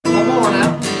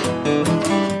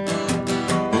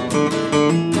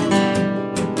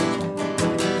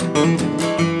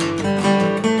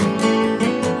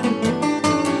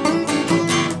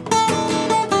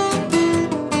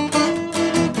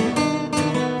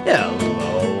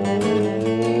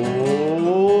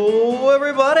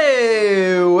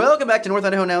back to North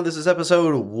Idaho Now. This is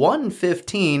episode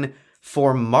 115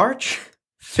 for March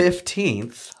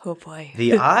 15th. Oh boy.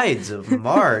 The Ides of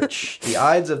March. The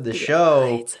Ides of the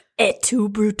show. Et tu,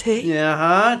 Brute?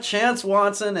 Yeah, Chance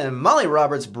Watson and Molly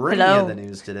Roberts bring you the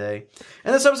news today.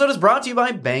 And this episode is brought to you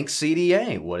by Bank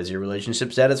CDA. What is your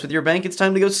relationship status with your bank? It's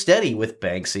time to go steady with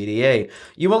Bank CDA.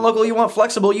 You want local, you want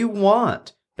flexible, you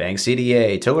want Bank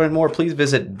CDA. To learn more, please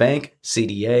visit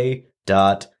bankcda.com.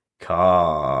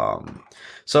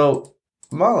 So,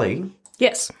 Molly.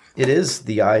 Yes. It is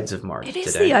the Ides of March. It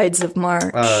is the Ides of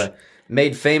March.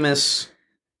 Made famous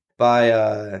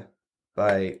by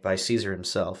Caesar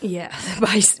himself. Yeah,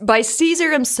 by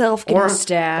Caesar himself getting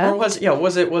stabbed. Or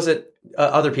was it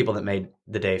other people that made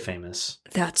the day famous?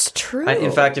 That's true.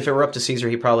 In fact, if it were up to Caesar,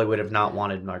 he probably would have not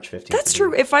wanted March 15th. That's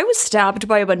true. If I was stabbed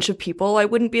by a bunch of people, I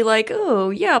wouldn't be like,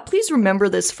 oh, yeah, please remember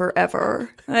this forever.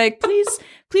 Like, please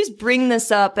bring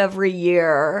this up every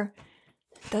year.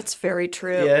 That's very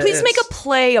true. Yeah, please make a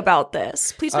play about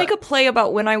this. Please make a play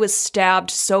about when I was stabbed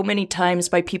so many times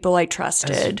by people I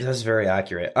trusted. That's very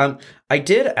accurate. I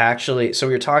did actually. So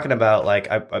we were talking about like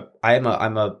I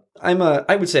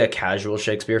would say a casual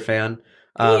Shakespeare fan.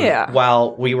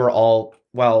 While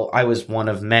I was one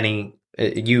of many.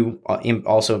 You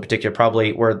also in particular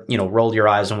probably rolled your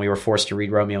eyes when we were forced to read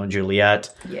Romeo and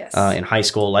Juliet in high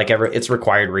school. It's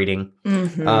required reading.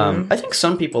 Mm-hmm. I think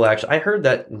some people I heard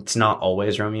that it's not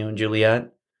always Romeo and Juliet.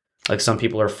 Like some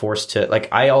people are forced to, like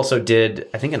I also did,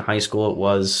 I think in high school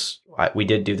we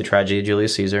did do the tragedy of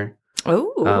Julius Caesar.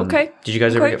 Oh, okay. Did you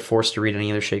guys ever get forced to read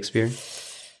any other Shakespeare?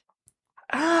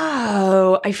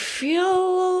 Oh,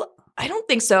 I don't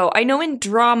think so. I know in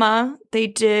drama they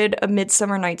did A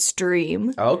Midsummer Night's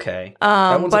Dream. Okay.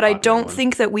 But I don't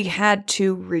think that we had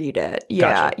to read it.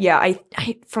 Yeah, gotcha. Yeah. I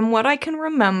from what I can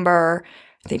remember,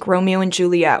 I think Romeo and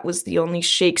Juliet was the only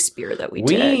Shakespeare that we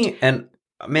did. And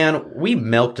man, we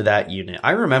milked that unit.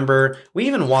 I remember we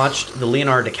even watched the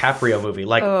Leonardo DiCaprio movie.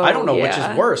 I don't know which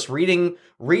is worse, reading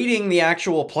the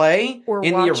actual play or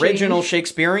in the original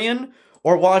Shakespearean,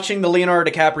 or watching the Leonardo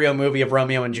DiCaprio movie of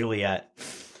Romeo and Juliet.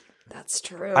 That's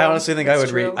true. I honestly think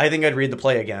read. I think I'd read the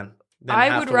play again.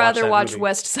 I would rather watch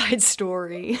West Side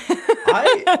Story.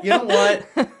 You know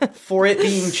what? For it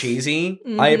being cheesy,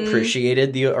 I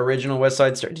appreciated the original West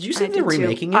Side Story. Did you see they're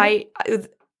remaking it?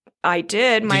 I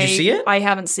did. Did you see it? I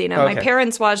haven't seen it. Okay. My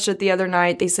parents watched it the other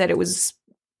night. They said it was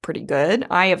pretty good.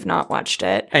 I have not watched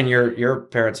it. And your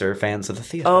parents are fans of the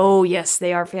theater. Oh, yes,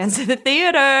 they are fans of the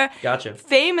theater. Gotcha.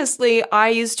 Famously, I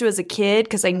used to, as a kid,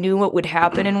 because I knew what would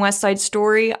happen in West Side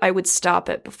Story, I would stop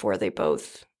it before they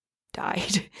both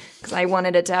died, because I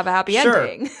wanted it to have a happy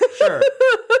ending. Sure.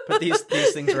 But these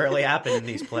things rarely happen in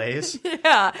these plays.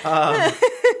 Yeah.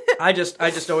 I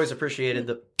just always appreciated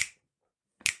the...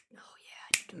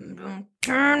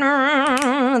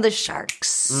 The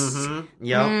sharks. Mm-hmm.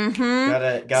 Yep. Mm-hmm.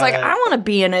 It's like, I want to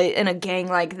be in a gang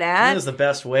like that. That is the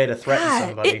best way to threaten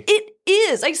somebody. It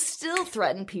is. I still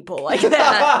threaten people like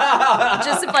that.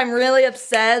 Just if I'm really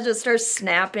upset, just start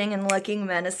snapping and looking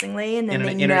menacingly, and then in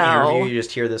an interview, you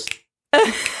just hear this.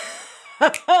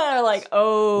 They're like,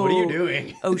 oh, what are you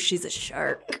doing? Oh, she's a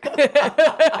shark.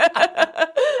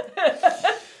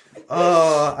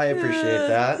 Oh, I appreciate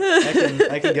that.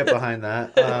 I can get behind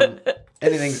that.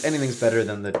 Anything's better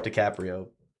than the DiCaprio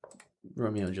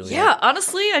Romeo and Juliet. Yeah,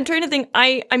 honestly, I'm trying to think.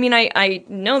 I mean, I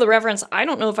know the reference. I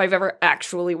don't know if I've ever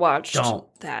actually watched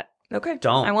that. Okay,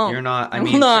 don't. I won't. You're not. I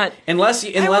mean, not unless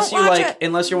you're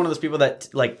one of those people that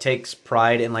takes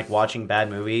pride in watching bad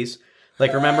movies.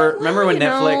 Remember when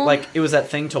Netflix it was that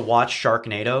thing to watch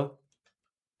Sharknado.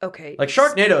 Okay.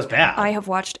 Sharknado is bad. I have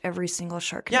watched every single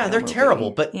Sharknado Yeah, they're movie. terrible,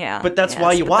 but that's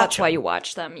why you watch them. That's why you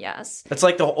watch them, yes. It's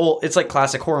like it's like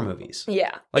classic horror movies.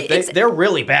 Yeah. They're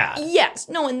really bad. Yes.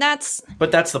 No, and that's...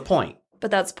 But that's the point.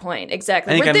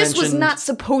 Exactly. Where this was not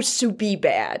supposed to be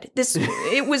bad.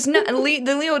 It was not... the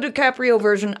Leo DiCaprio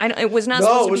version, it was not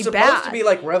supposed to be bad. No, it was supposed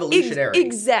to be revolutionary.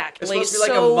 Exactly. It's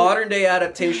supposed to be a modern day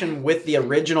adaptation with the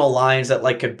original lines that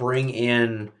could bring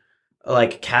in...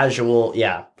 casual,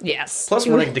 yeah. Yes. Plus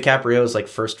one of DiCaprio's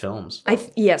first films.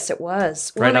 Yes, it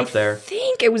was. Right up there. I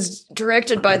think it was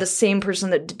directed by the same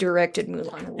person that directed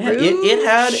Moulin Rouge.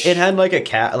 Yeah, it had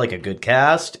a good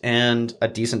cast and a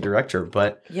decent director,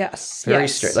 but very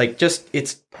straight.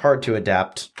 It's hard to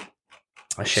adapt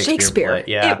a Shakespeare play.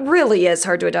 Yeah. It really is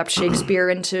hard to adapt Shakespeare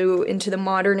into the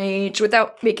modern age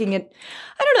without making it.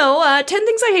 I don't know. 10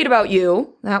 Things I Hate About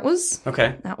You. That was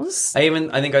okay. That was. I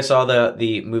think I saw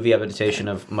the movie adaptation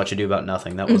of Much Ado About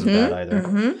Nothing. That wasn't bad either.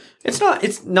 Mm-hmm.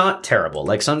 It's not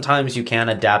terrible. Sometimes you can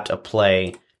adapt a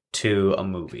play to a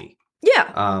movie.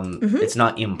 Yeah. It's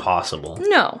not impossible.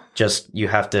 No. Just you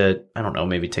have to, I don't know,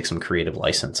 maybe take some creative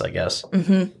license, I guess,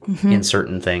 in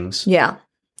certain things. Yeah.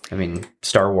 I mean,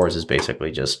 Star Wars is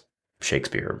basically just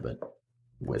Shakespeare, but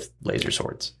with laser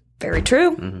swords. Very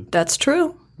true. That's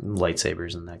true.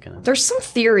 Lightsabers and that kind of. There's some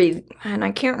theory, and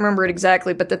I can't remember it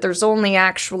exactly, but that there's only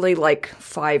actually like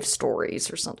 5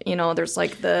 stories or something. You know, there's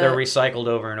like they're recycled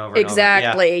over and over.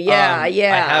 Exactly. And over.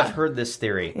 Yeah. I have heard this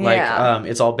theory. Like,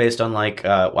 it's all based on like,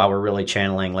 wow, we're really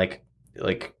channeling like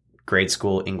grade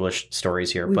school English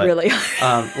stories here, but really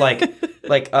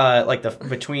like the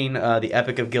between the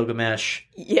Epic of Gilgamesh,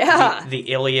 the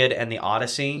Iliad and the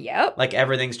Odyssey, like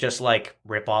everything's just like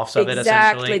rip-offs of it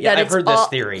essentially. Yeah, I've heard this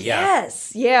theory.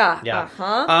 Yes, yeah.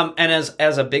 And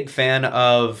as a big fan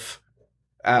of,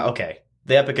 the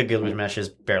Epic of Gilgamesh is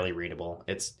barely readable.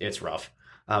 It's rough.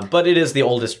 But it is the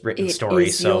oldest written story.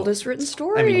 It's the oldest written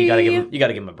story. I mean, you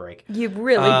gotta give him a break. You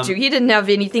really do. He didn't have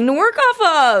anything to work off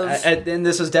of. And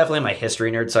this is definitely my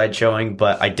history nerd side showing,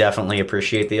 but I definitely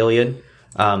appreciate the Iliad.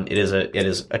 It is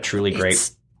a truly great.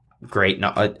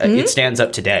 It stands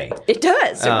up today. It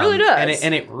does. It really does.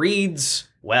 And it reads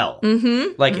well.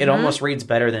 It almost reads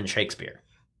better than Shakespeare.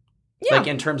 Yeah. Like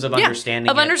in terms of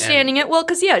understanding it. Well,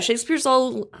 because Shakespeare's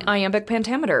all iambic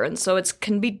pentameter, and so it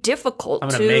can be difficult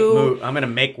I'm gonna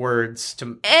make words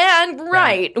to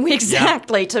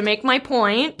exactly to make my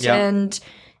point. Yeah. And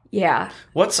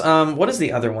what is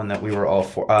the other one that we were all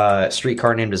for?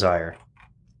 Streetcar Named Desire.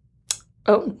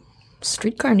 Oh,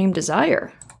 Streetcar Named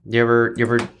Desire. You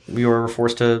were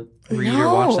forced to read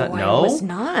or watch that? No, I was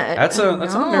not. That's an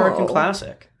American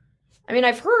classic. I mean,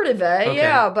 I've heard of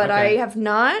it, but I have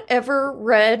not ever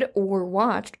read or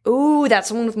watched. Oh, that's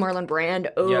the one with Marlon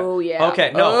Brando. Oh, yeah.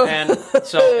 Okay, no, and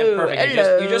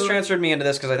perfect. You just transferred me into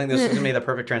this because I think this is going to be the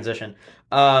perfect transition.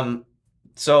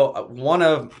 So one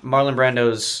of Marlon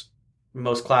Brando's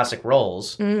most classic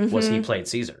roles was he played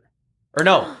Caesar. Or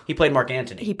no, he played Mark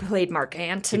Antony. He played Mark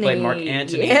Antony.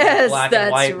 Yes, the black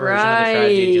and white version of the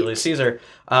tragedy of Julius Caesar.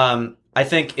 I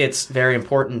think it's very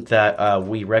important that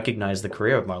we recognize the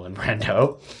career of Marlon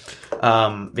Brando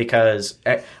because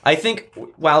I think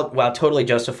while totally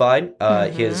justified,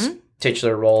 his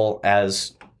titular role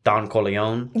as Don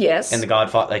Corleone in The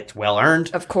Godfather, like well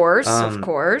earned. Of course. I'm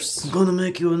gonna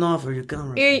make you an offer you're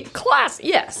gonna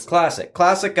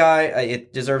classic guy.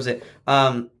 It deserves it.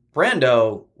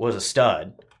 Brando was a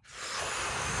stud.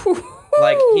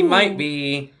 Like he might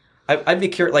be. I'd be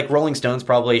curious. Like Rolling Stones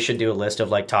probably should do a list of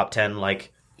like top 10,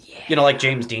 like like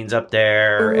James Dean's up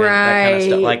there and that kind of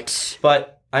stuff. Like,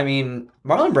 but I mean,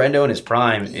 Marlon Brando in his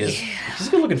prime he's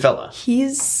a good looking fella.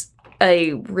 He's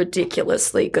a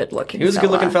ridiculously good looking. He was a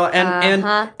good looking fella, and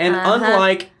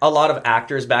unlike a lot of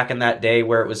actors back in that day,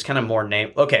 where it was kind of more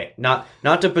name. Okay, not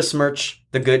to besmirch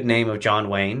the good name of John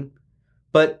Wayne,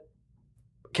 but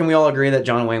can we all agree that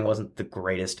John Wayne wasn't the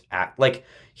greatest act? Like.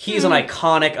 He's an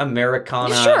iconic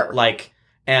Americana, like,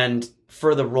 and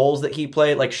for the roles that he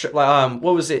played, like, what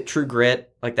was it, True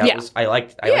Grit? Like that was I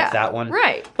liked that one,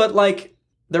 right? But like,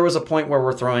 there was a point where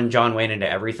we're throwing John Wayne into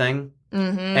everything,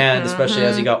 and especially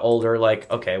as he got older,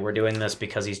 like, okay, we're doing this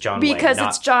because he's John Wayne, because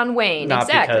it's John Wayne, not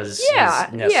because he's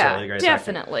necessarily the greatest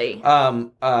definitely.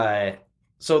 Actor.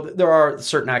 So there are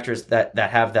certain actors that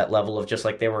have that level of just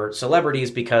like they were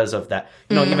celebrities because of that.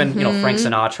 Even Frank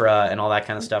Sinatra and all that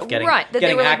kind of stuff getting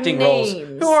acting roles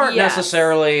who aren't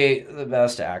necessarily the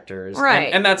best actors.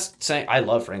 Right. And that's saying I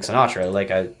love Frank Sinatra.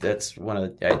 Like I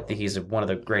think he's one of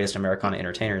the greatest Americana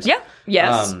entertainers. Yeah.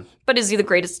 Yes. But is he the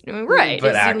greatest? Right.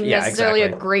 But is he necessarily a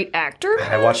great actor?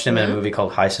 I watched him in a movie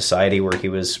called High Society where he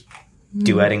was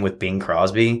duetting with Bing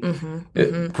Crosby.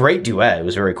 Great duet. It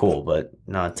was very cool, but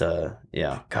not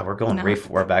God, we're going way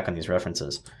far back on these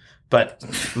references. But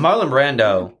Marlon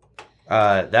Brando,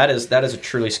 that is a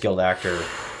truly skilled actor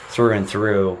through and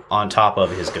through, on top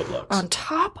of his good looks. On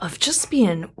top of just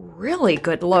being really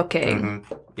good looking.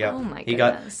 Yeah. Oh my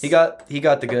goodness. He got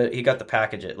the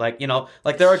package. Like,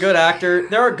 like there are good actors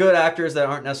that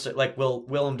aren't necessarily like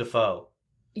Willem Dafoe.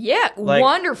 Yeah, like,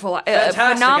 wonderful. A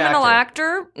phenomenal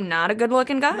actor, not a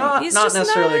good-looking guy. He's just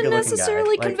necessarily not a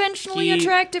necessarily conventionally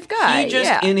attractive guy. He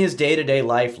just, in his day-to-day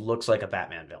life, looks like a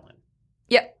Batman villain.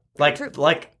 Yeah. Like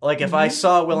if I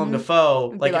saw Willem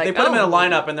Dafoe, like if they put him in a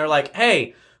lineup and they're like,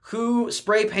 hey, who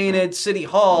spray painted City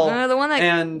Hall? The one that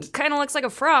kind of looks like a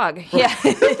frog. Yeah.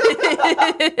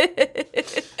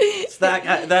 It's that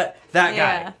guy. That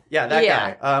guy. Yeah,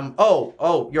 that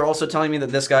guy. You're also telling me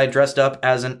that this guy dressed up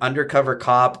as an undercover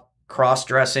cop,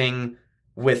 cross-dressing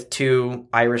with 2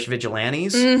 Irish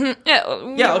vigilantes. Mm-hmm. Yeah,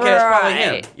 okay, that's probably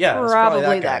him. Yeah, it's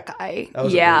probably that guy.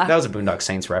 That was a Boondock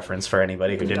Saints reference for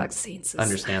anybody who didn't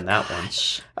understand that one.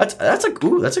 That's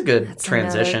a good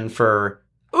transition for.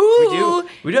 Ooh,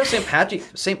 we do have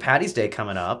St. Patty's Day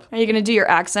coming up. Are you going to do your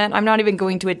accent? I'm not even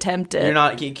going to attempt it.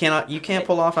 You can't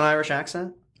pull off an Irish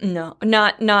accent? No,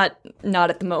 not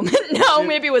at the moment. No,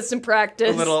 maybe with some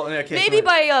practice. Maybe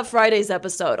by Friday's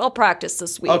episode. I'll practice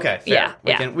this week. Okay, fair.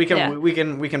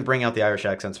 We can bring out the Irish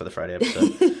accents for the Friday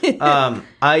episode.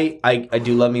 I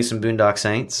do love me some Boondock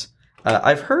Saints.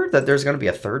 I've heard that there's going to be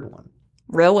a 3rd one.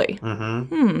 Really?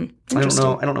 Mm-hmm.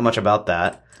 I don't know much about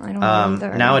that. I don't know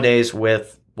either. Nowadays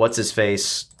with what's his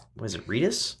face? Was it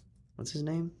Reedus? What's his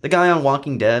name? The guy on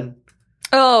Walking Dead.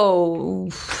 Oh,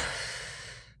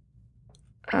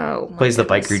 plays the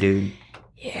biker dude.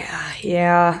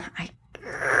 Yeah.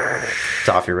 It's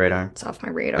off your radar. It's off my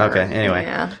radar. Okay. Anyway.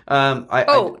 Yeah.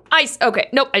 Okay.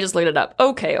 Nope. I just looked it up.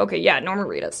 Okay. Yeah. Norman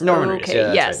Reedus. Okay.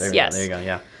 Yeah, yes. Right. Yes. There you go.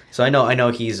 Yeah. So I know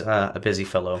he's a busy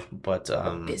fellow, but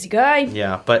busy guy.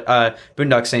 Yeah. But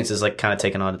Boondock Saints is like kind of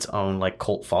taken on its own like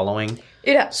cult following.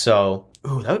 Yeah. So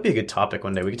that would be a good topic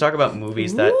one day. We could talk about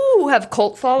movies that have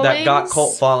cult followings. That got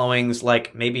cult followings,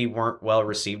 like maybe weren't well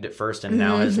received at first, and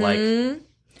now is like.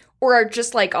 Or are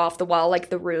just like off the wall,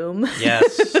 like The Room.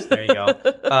 Yes, there you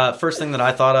go. First thing that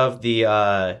I thought of,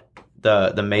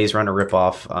 the Maze Runner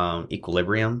ripoff,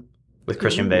 Equilibrium with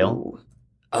Christian Bale.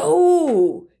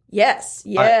 Oh, yes.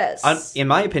 In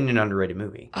my opinion, underrated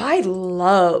movie.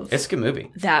 It's a good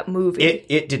movie. That movie.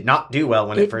 It did not do well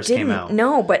when it first came out.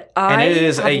 No, but and it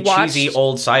is a cheesy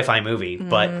old sci-fi movie,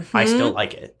 but I still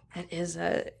like it.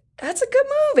 That's a good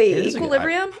movie.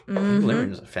 Equilibrium.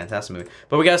 Equilibrium is a fantastic movie.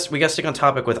 But we got to stick on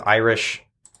topic with Irish.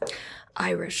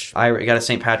 We got a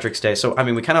St. Patrick's Day. So, I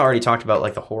mean, we kind of already talked about,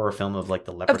 like, the horror film of, like,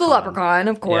 the Leprechaun. Of the Leprechaun,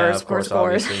 of course. Yeah, of course.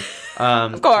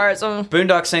 Of course.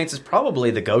 Boondock Saints is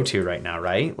probably the go-to right now,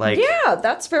 right? Like, yeah,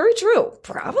 that's very true.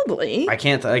 Probably. I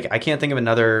can't think of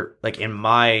another, like, in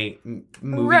my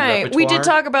movie repertoire. We did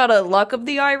talk about Luck of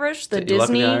the Irish, the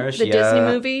Disney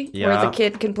movie, where the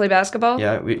kid can play basketball.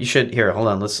 Yeah, you should. Here, hold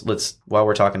on. Let's while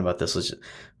we're talking about this,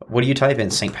 what do you type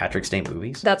in? St. Patrick's Day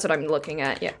movies? That's what I'm looking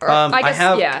at. Yeah.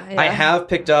 I have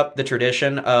picked up the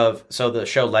tradition of the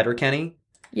show Letterkenny.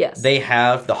 Yes. They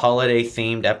have the holiday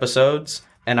themed episodes,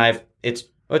 and it's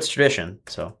tradition.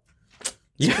 So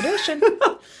it's tradition.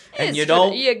 And you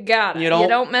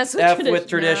don't mess with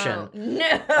tradition.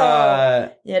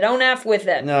 No. You don't F with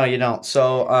it. No, you don't.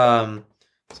 So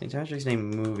St. Patrick's Day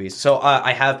movies. So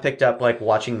I have picked up like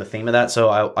watching the theme of that. So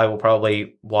I will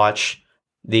probably watch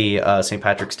the St.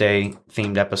 Patrick's Day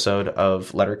themed episode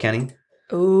of Letterkenny.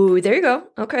 Ooh, there you go.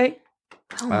 Okay.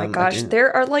 Oh my gosh,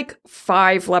 there are like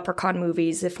 5 Leprechaun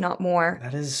movies, if not more.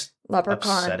 That is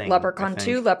Leprechaun, Leprechaun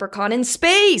 2, Leprechaun in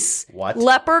Space. What?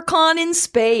 Leprechaun in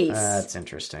Space. That's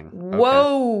interesting.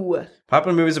 Whoa. Okay.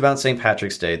 Popular movies about St.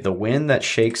 Patrick's Day. The Wind That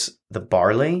Shakes the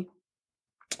Barley.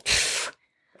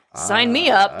 Sign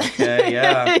me up. Okay,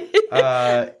 yeah.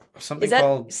 Something is that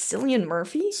called Cillian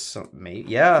Murphy?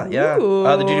 Yeah.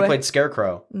 The dude who played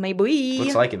Scarecrow. Maybe.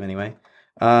 Looks like him anyway.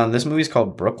 This movie's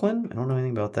called Brooklyn. I don't know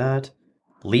anything about that.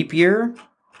 Leap Year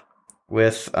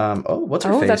with what's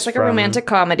her face? Oh, that's like a romantic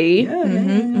comedy. Yeah,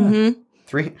 mm-hmm.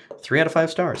 3 out of 5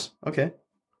 stars. Okay.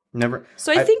 Never.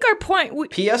 So I think our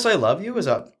point. P.S. I Love You is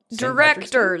up.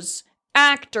 Directors,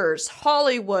 actors,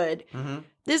 Hollywood. Mm-hmm.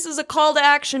 This is a call to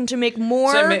action to make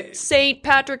more St.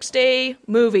 Patrick's Day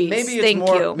movies.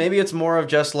 Maybe it's more of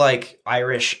just like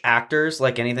Irish actors,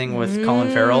 like anything with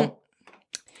Colin Farrell.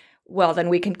 Well, then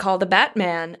we can call The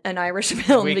Batman an Irish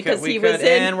film because he was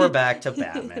in. And we're back to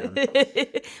Batman.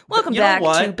 Welcome back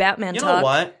to Batman Talk. You know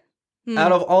what?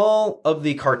 Out of all of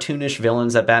the cartoonish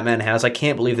villains that Batman has, I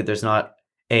can't believe that there's not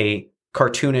a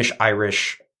cartoonish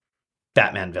Irish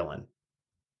Batman villain.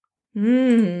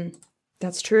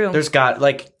 That's true. There's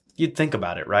you'd think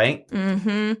about it, right?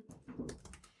 Mm-hmm.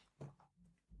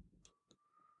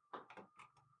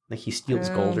 Like he steals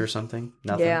gold or something?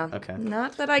 Nothing? Yeah. Okay.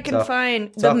 Not that I can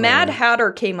find. The Mad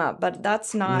Hatter came up, but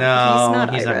that's not... No,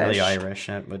 he's not really Irish.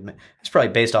 It's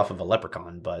probably based off of a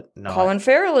leprechaun, but no. Colin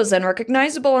Farrell is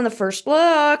unrecognizable on the first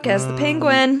look as the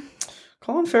Penguin.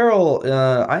 Colin Farrell,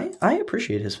 I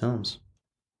appreciate his films.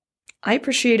 I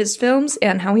appreciate his films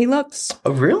and how he looks.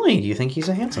 Oh, really? Do you think he's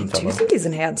a handsome fellow? I do think he's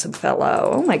a handsome fellow.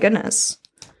 Oh, my goodness.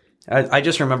 I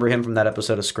just remember him from that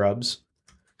episode of Scrubs.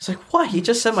 It's like, what? He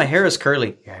just said my hair is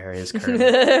curly. Your hair is curly.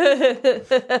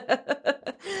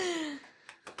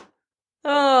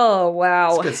 Oh,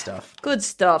 wow. It's good stuff. Good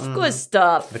stuff. Good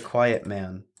stuff. The Quiet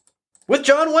Man. With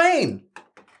John Wayne!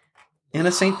 In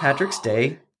a St. Patrick's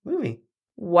Day movie.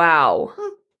 Wow.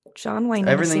 John Wayne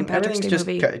in a St. Patrick's Day movie.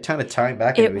 Everything's just kind of tying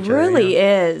back into each other. It really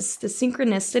is. The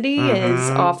synchronicity is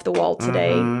off the wall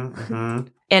today.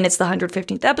 And it's the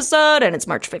 115th episode, and it's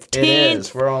March 15th. It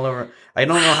is. We're all over. I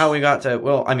don't know how we got to...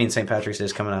 Well, I mean, St. Patrick's Day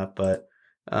is coming up, but...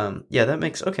 yeah, that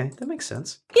makes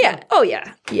sense. Yeah. Oh,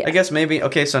 yeah. Yeah. I guess maybe...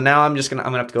 Okay, so now I'm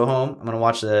gonna have to go home. I'm gonna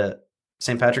watch the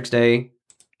St. Patrick's Day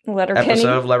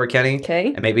episode of Letterkenny. Okay.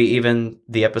 And maybe even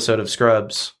the episode of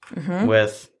Scrubs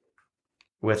with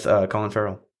Colin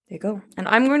Farrell. There you go. And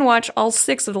I'm going to watch all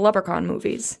 6 of the Leprechaun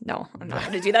movies. No, I'm not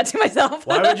going to do that to myself.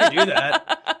 Why would you do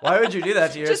that? Why would you do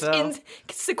that to yourself? Just in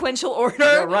sequential order.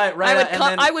 Yeah, right.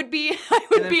 I would be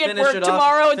at work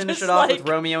tomorrow. Finish it off with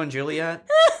Romeo and Juliet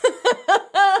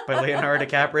by Leonardo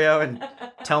DiCaprio, and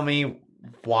tell me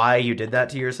why you did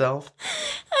that to yourself.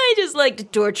 I just like to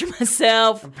torture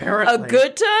myself. Apparently. A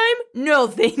good time? No,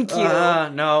 thank you.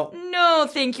 No. No,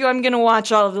 thank you. I'm going to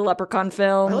watch all of the Leprechaun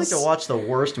films. I like to watch the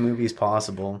worst movies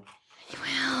possible.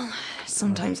 Well,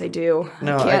 sometimes I do.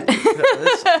 No, I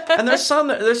can't. and there's some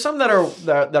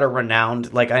that are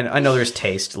renowned. Like I know there's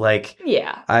taste. Like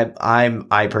yeah,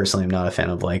 I personally am not a fan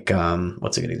of like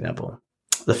what's a good example?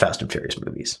 The Fast and Furious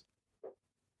movies.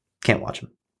 Can't watch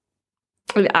them.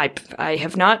 I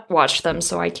have not watched them,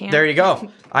 so I can't. There you go.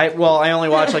 I only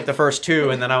watched like the first 2,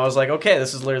 and then I was like, okay,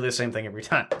 this is literally the same thing every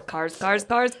time. Cars. Cars.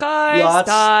 Vroom,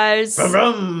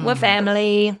 vroom. We're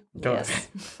family. Go. Yes.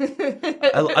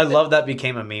 I love that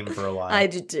became a meme for a while. I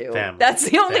did too. Family. That's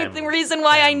the only reason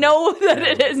why I know that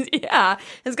it is. Yeah,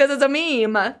 it's because it's a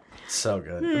meme. So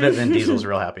good. Vin Diesel's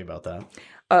real happy about that.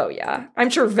 Oh, yeah. I'm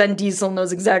sure Vin Diesel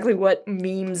knows exactly what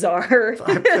memes are.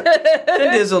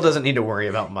 Vin Diesel doesn't need to worry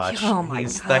about much. Oh, my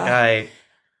God. That guy,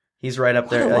 he's right up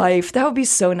there. What a life. That would be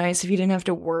so nice if you didn't have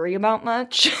to worry about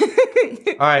much. All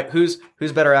right. Who's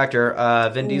better actor,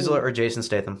 Vin Diesel or Jason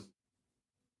Statham?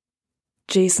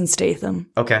 Jason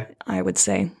Statham. Okay. I would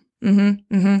say.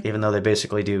 Even though they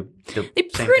basically do They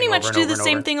pretty much do the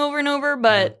same thing over and over,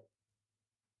 but...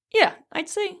 Yeah, I'd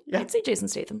say Jason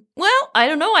Statham. Well, I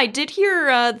don't know. I did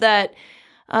hear that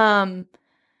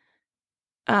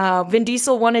Vin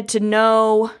Diesel wanted to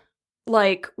know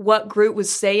like what Groot was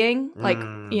saying. Like,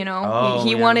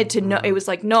 he wanted to know. It was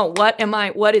like, no,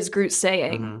 what is Groot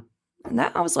saying? And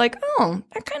that I was like, oh,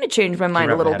 that kind of changed my mind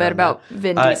a little bit about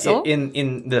Vin Diesel.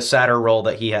 In the sadder role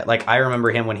that he had, like I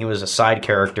remember him when he was a side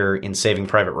character in Saving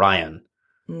Private Ryan.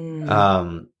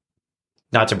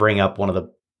 Not to bring up one of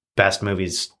the best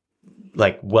movies,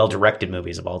 like well-directed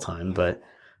movies of all time, but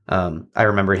I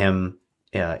remember him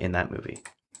in that movie.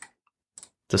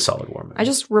 It's a solid war movie. I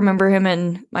just remember him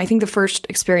in, I think the first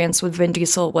experience with Vin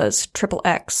Diesel was Triple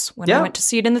X when I went to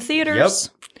see it in the theaters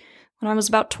when I was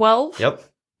about 12. Yep.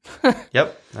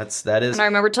 That is. And I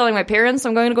remember telling my parents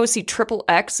I'm going to go see Triple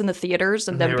X in the theaters,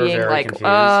 and them being like,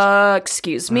 confused.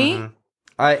 Excuse me?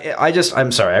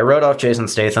 I'm sorry. I wrote off Jason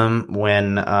Statham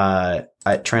when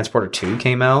Transporter 2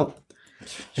 came out.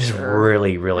 Just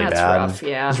really, really That's bad. Rough,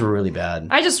 yeah. It's really bad.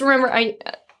 I just remember I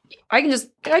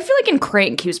feel like in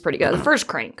Crank he was pretty good. The first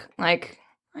Crank. Like,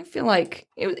 I feel like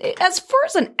as far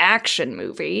as an action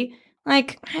movie,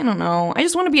 like, I don't know. I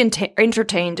just want to be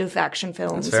entertained with action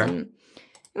films. That's fair. And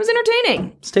it was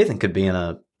entertaining. Statham could be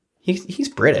in he's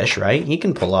British, right? He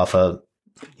can pull off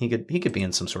he could be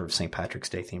in some sort of St. Patrick's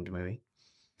Day themed movie.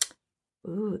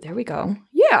 Ooh, there we go.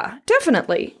 Yeah,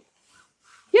 definitely.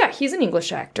 Yeah, he's an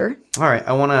English actor. All right,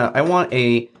 I want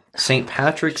a St.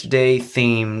 Patrick's Day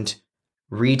themed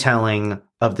retelling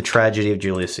of the tragedy of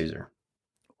Julius Caesar.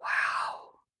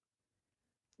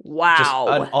 Wow.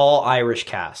 Just an all Irish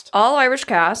cast. All Irish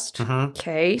cast. Mm-hmm.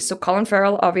 Okay, so Colin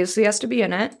Farrell obviously has to be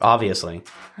in it. Obviously.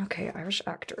 Okay, Irish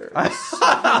actor. All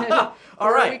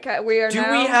right. Do we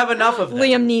have enough of them?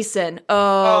 Liam Neeson.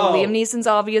 Oh, Liam Neeson's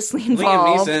obviously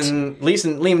involved. Liam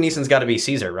Neeson's got to be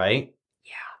Caesar, right?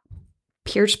 Yeah.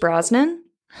 Pierce Brosnan.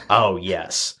 Oh,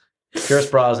 yes. Pierce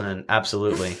Brosnan,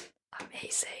 absolutely.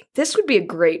 Amazing. This would be a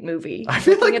great movie. I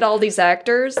feel Looking at all these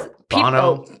actors.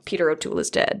 Bono. Peter O'Toole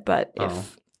is dead, but darn it.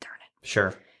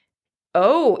 Sure.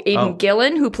 Oh, Aidan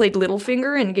Gillen, who played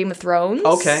Littlefinger in Game of Thrones.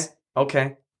 Okay.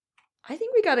 I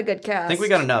think we got a good cast. I think we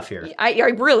got enough here. I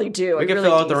really do. We can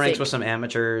fill out the ranks with some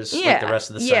amateurs, like the rest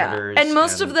of the senators. And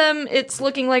most of them, it's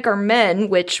looking like are men,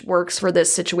 which works for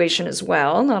this situation as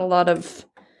well. Not a lot of...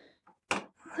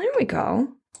 There we go.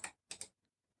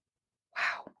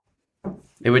 Wow.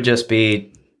 It would just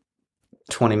be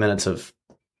 20 minutes of...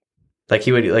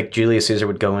 Julius Caesar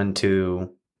would go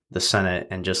into the Senate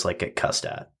and just, get cussed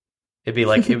at. It'd be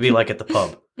like at the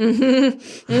pub.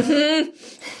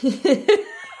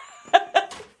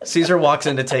 Caesar walks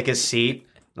in to take his seat,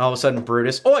 and all of a sudden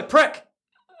Brutus, "Oi, prick!"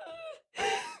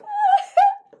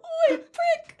 Oi,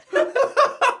 prick!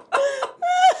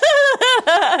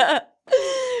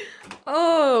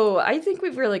 I think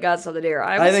we've really got something here.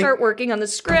 I will start working on the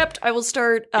script. I will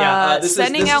start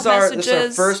sending out messages. This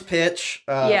is our first pitch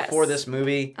for this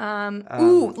movie.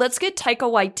 Let's get Taika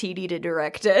Waititi to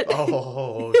direct it.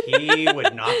 Oh, he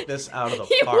would knock this out of the park.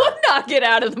 He would knock it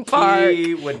out of the park.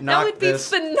 He would knock this.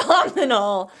 That would be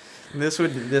phenomenal.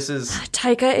 This is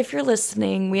Taika, if you're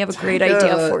listening, we have a great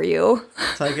idea for you.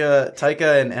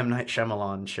 Taika and M. Night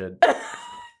Shyamalan should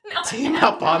team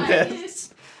up on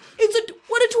this.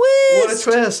 What a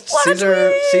twist!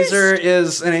 Caesar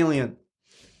is an alien.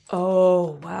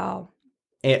 Oh, wow.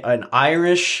 An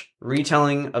Irish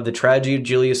retelling of the tragedy of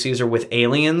Julius Caesar with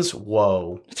aliens.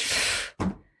 Whoa.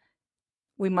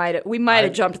 We might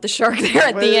have jumped the shark there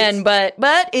at the end, but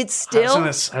it's still. I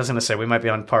was gonna say we might be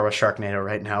on par with Sharknado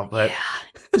right now, but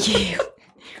yeah.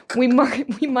 We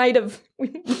might have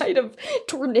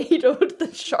tornadoed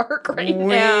the shark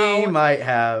now. We might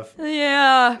have.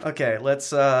 Yeah. Okay, let's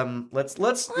stab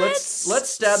this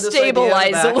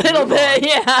stabilize a little bit.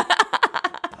 Yeah.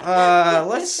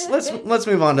 Let's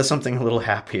move on to something a little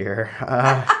happier.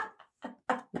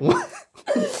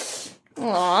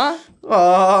 Aww.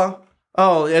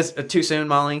 Oh, it's too soon,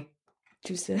 Molly.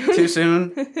 Too soon. Too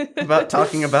soon about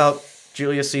talking about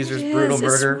Julius Caesar's brutal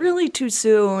murder. It's really too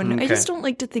soon. Okay. I just don't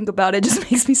like to think about it. It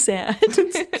just makes me sad.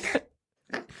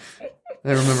 I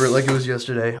remember it like it was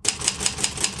yesterday.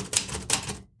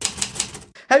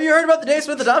 Have you heard about the Dave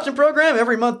Smith Adoption Program?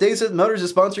 Every month, Dave Smith Motors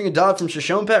is sponsoring Adopt from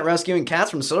Shoshone Pet, rescuing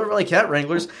cats from Silver Valley Cat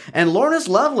Wranglers, and Lorna's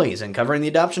Lovelies, and covering the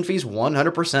adoption fees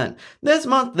 100%. This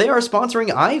month, they are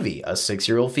sponsoring Ivy, a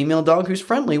 6-year-old female dog who's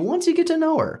friendly once you get to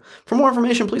know her. For more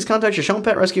information, please contact Shoshone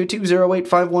Pet Rescue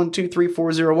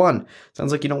 208-512-3401.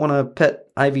 Sounds like you don't want to pet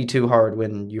Ivy too hard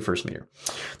when you first meet her.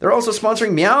 They're also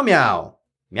sponsoring Meow Meow.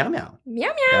 Meow Meow.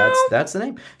 Meow Meow. That's the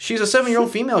name. She's a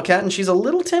 7-year-old female cat, and she's a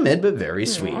little timid, but very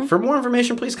sweet. For more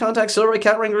information, please contact Silver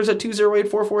Cat Wranglers at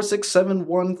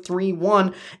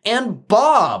 208-446-7131. And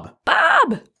Bob.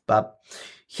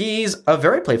 He's a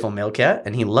very playful male cat,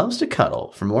 and he loves to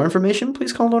cuddle. For more information,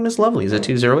 please call Lorna's Lovelies at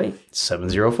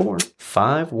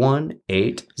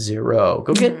 208-704-5180.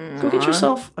 Go get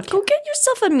yourself a cat. Go get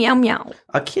yourself a Meow Meow.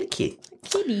 A kitty.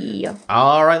 Kitty.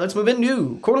 All right, let's move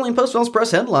into Coeur d'Alene Post-Wells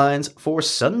Press headlines for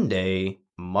Sunday,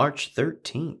 March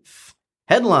 13th.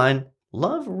 Headline: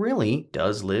 Love really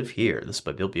does live here. This is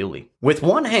by Bill Bewley. With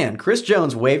one hand, Chris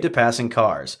Jones waved at passing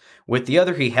cars. With the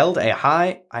other, he held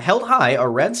high a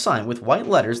red sign with white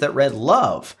letters that read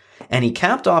 "Love," and he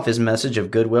capped off his message of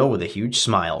goodwill with a huge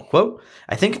smile. Quote,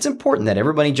 "I think it's important that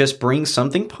everybody just brings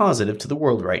something positive to the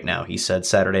world right now," he said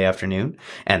Saturday afternoon.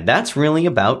 And that's really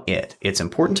about it. It's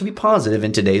important to be positive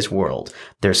in today's world.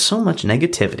 There's so much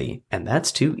negativity, and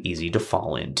that's too easy to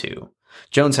fall into.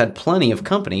 Jones had plenty of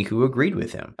company who agreed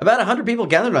with him. About 100 people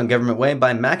gathered on Government Way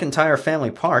by McIntyre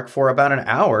Family Park for about an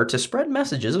hour to spread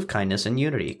messages of kindness and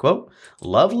unity. Quote,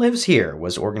 "Love Lives Here"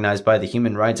 was organized by the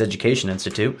Human Rights Education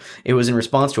Institute. It was in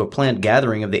response to a planned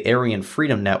gathering of the Aryan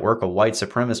Freedom Network, a white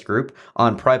supremacist group,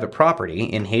 on private property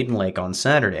in Hayden Lake on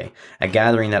Saturday, a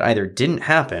gathering that either didn't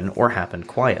happen or happened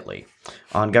quietly.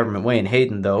 On Government Way in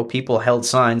Hayden, though, people held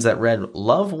signs that read,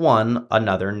 "Love one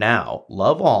another now,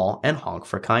 love all, and honk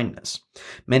for kindness."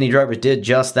 Many drivers did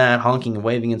just that, honking and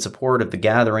waving in support of the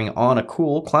gathering on a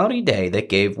cool, cloudy day that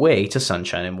gave way to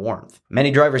sunshine and warmth.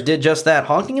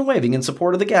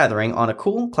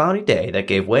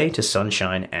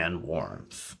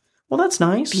 Well, that's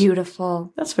nice.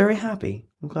 Beautiful. That's very happy.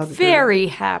 I'm glad. Very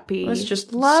happy. It's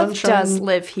just love sunshine, does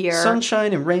live here.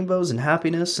 Sunshine and rainbows and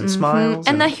happiness and smiles.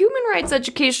 And the Human Rights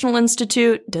Educational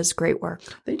Institute does great work.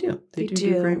 They do. They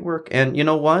do great work. And you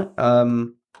know what?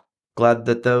 Glad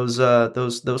that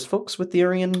those folks with the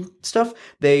Aryan stuff,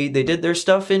 they did their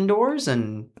stuff indoors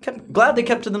and glad they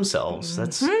kept to themselves.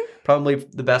 That's probably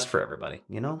the best for everybody,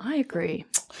 you know? I agree.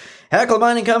 Hecla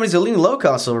Mining Company is a leading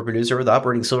low-cost silver producer with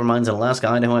operating silver mines in Alaska,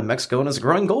 Idaho, and Mexico, and is a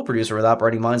growing gold producer with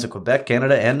operating mines in Quebec,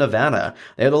 Canada, and Nevada.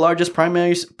 They are the largest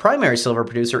primary silver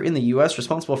producer in the U.S.,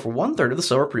 responsible for 1/3 of the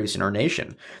silver produced in our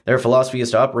nation. Their philosophy is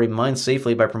to operate mines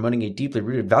safely by promoting a deeply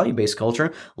rooted value-based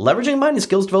culture, leveraging mining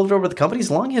skills developed over the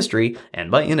company's long history, and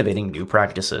by innovating new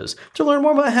practices. To learn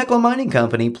more about Hecla Mining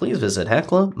Company, please visit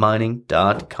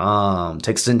heclamining.com.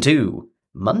 Takes us into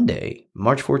Monday,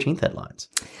 March 14th headlines.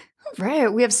 All right,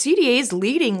 we have CDA's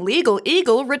leading legal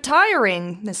eagle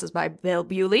retiring. This is by Bill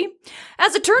Bewley.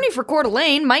 As attorney for Coeur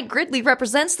d'Alene, Mike Gridley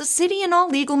represents the city in all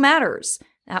legal matters.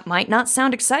 That might not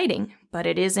sound exciting, but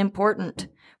it is important.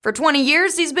 For 20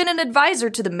 years, he's been an advisor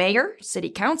to the mayor, city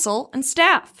council, and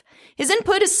staff. His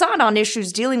input is sought on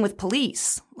issues dealing with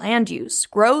police, land use,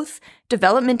 growth,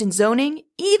 development and zoning,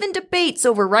 even debates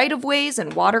over right-of-ways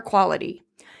and water quality.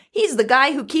 He's the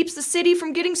guy who keeps the city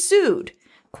from getting sued.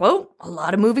 Quote, a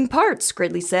lot of moving parts,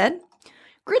 Gridley said.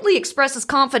 Gridley expresses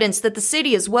confidence that the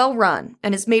city is well run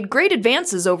and has made great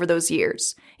advances over those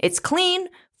years. It's clean,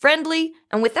 friendly,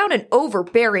 and without an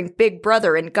overbearing big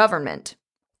brother in government.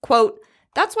 Quote,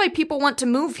 that's why people want to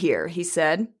move here, he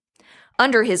said.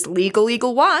 Under his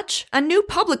legal watch, a new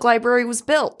public library was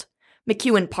built.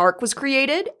 McEwen Park was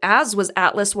created, as was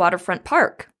Atlas Waterfront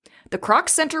Park. The Kroc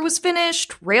Center was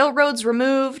finished, railroads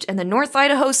removed, and the North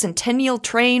Idaho Centennial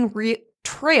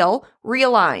Trail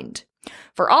realigned.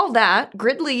 For all that,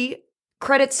 Gridley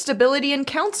credits stability in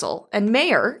council and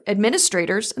mayor,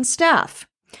 administrators, and staff.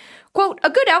 Quote, a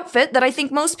good outfit that I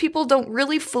think most people don't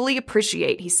really fully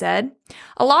appreciate, he said.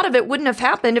 A lot of it wouldn't have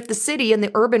happened if the city and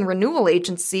the Urban Renewal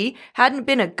Agency hadn't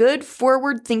been a good,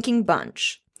 forward-thinking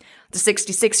bunch. The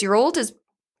 66-year-old has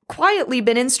quietly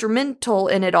been instrumental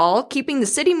in it all, keeping the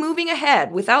city moving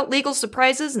ahead without legal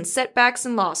surprises and setbacks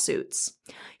and lawsuits.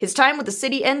 His time with the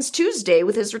city ends Tuesday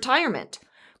with his retirement.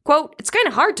 Quote, it's kind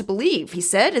of hard to believe, he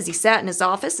said as he sat in his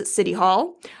office at City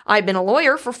Hall. I've been a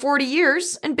lawyer for 40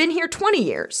 years and been here 20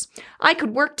 years. I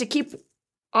could work to keep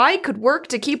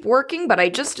working, but I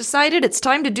just decided it's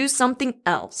time to do something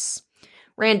else.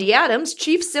 Randy Adams,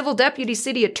 Chief Civil Deputy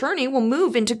City Attorney, will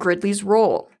move into Gridley's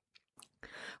role.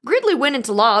 Gridley went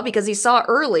into law because he saw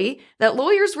early that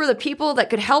lawyers were the people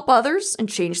that could help others and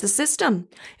change the system.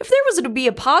 If there was to be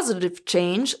a positive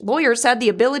change, lawyers had the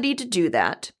ability to do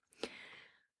that.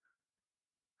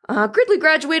 Gridley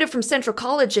graduated from Central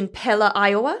College in Pella,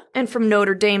 Iowa, and from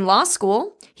Notre Dame Law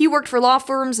School. He worked for law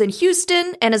firms in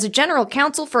Houston and as a general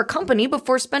counsel for a company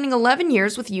before spending 11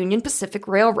 years with Union Pacific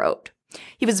Railroad.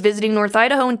 He was visiting North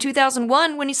Idaho in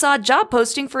 2001 when he saw a job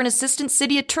posting for an assistant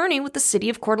city attorney with the city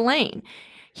of Coeur d'Alene.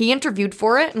 He interviewed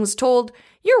for it and was told,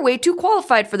 "You're way too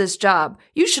qualified for this job.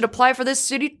 You should apply for this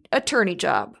city attorney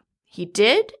job." He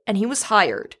did, and he was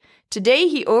hired. Today,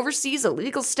 he oversees a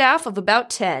legal staff of about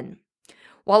 10.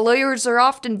 While lawyers are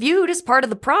often viewed as part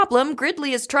of the problem,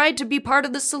 Gridley has tried to be part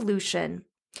of the solution.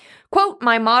 Quote,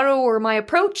 my motto or my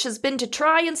approach has been to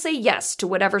try and say yes to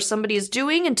whatever somebody is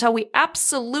doing until we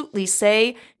absolutely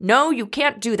say, no, you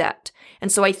can't do that.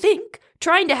 And so I think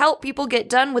trying to help people get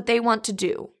done what they want to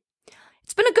do.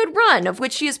 It's been a good run, of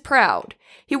which he is proud.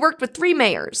 He worked with 3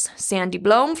 mayors, Sandy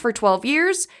Blome for 12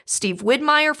 years, Steve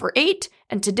Widmeyer for 8,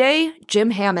 and today,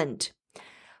 Jim Hammond.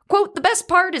 Quote, the best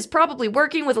part is probably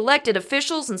working with elected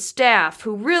officials and staff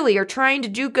who really are trying to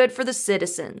do good for the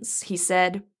citizens, he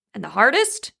said. And the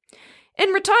hardest?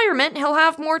 In retirement, he'll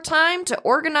have more time to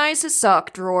organize his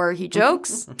sock drawer, he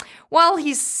jokes. While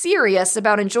he's serious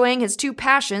about enjoying his 2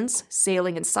 passions,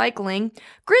 sailing and cycling,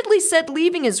 Gridley said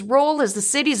leaving his role as the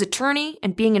city's attorney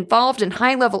and being involved in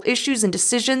high-level issues and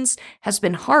decisions has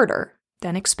been harder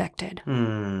than expected.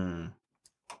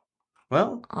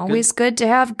 Well, always good to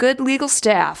have good legal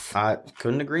staff. I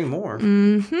couldn't agree more.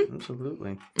 Mm-hmm.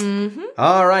 Absolutely. Mm-hmm.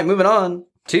 All right, moving on.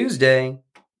 Tuesday,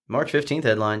 March 15th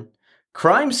headline.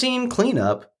 Crime scene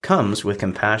cleanup comes with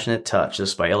compassionate touch. This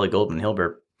is by Ellie Goldman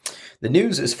Hilbert. The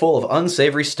news is full of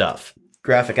unsavory stuff.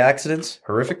 Graphic accidents,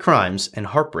 horrific crimes, and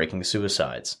heartbreaking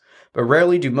suicides. But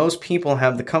rarely do most people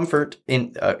have the comfort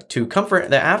to comfort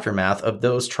the aftermath of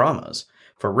those traumas.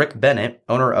 For Rick Bennett,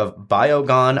 owner of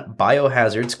Biogon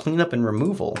Biohazards Cleanup and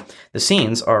Removal, the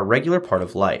scenes are a regular part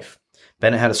of life.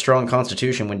 Bennett had a strong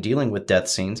constitution when dealing with death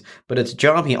scenes, but it's a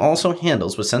job he also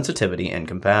handles with sensitivity and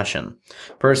compassion.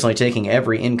 Personally taking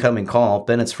every incoming call,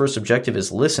 Bennett's first objective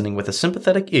is listening with a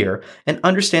sympathetic ear and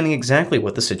understanding exactly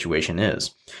what the situation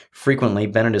is. Frequently,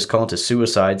 Bennett is called to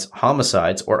suicides,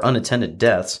 homicides, or unattended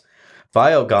deaths.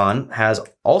 Biogon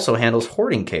also handles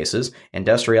hoarding cases,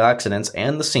 industrial accidents,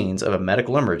 and the scenes of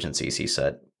medical emergencies, he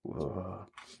said.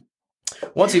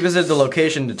 Once he visited the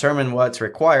location to determine what's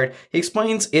required, he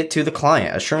explains it to the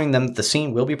client, assuring them that the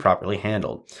scene will be properly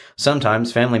handled.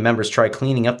 Sometimes, family members try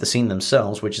cleaning up the scene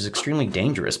themselves, which is extremely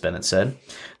dangerous, Bennett said.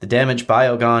 The damage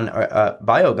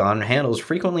Biogon handles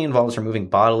frequently involves removing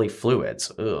bodily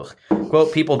fluids. Ugh.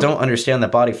 Quote, people don't understand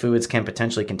that body fluids can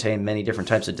potentially contain many different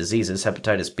types of diseases,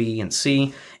 hepatitis B and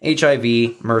C,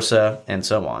 HIV, MRSA, and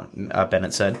so on,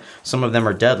 Bennett said. Some of them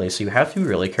are deadly, so you have to be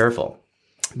really careful.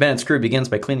 Bennett's crew begins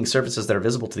by cleaning surfaces that are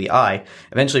visible to the eye,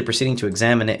 eventually proceeding to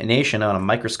examination on a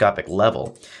microscopic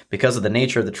level. Because of the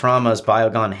nature of the traumas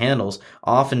Biogon handles,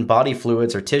 often body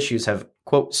fluids or tissues have,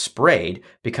 quote, sprayed,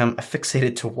 become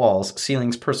affixated to walls,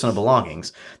 ceilings, personal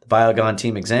belongings. The Biogon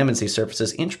team examines these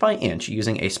surfaces inch by inch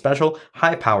using a special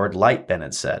high-powered light,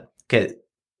 Bennett said. Okay.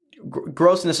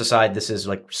 Grossness aside, this is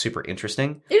like super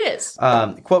interesting. It is.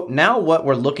 Quote, now what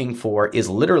we're looking for is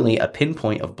literally a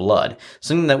pinpoint of blood,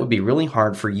 something that would be really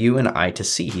hard for you and I to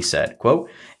see, he said. Quote,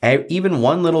 even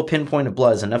one little pinpoint of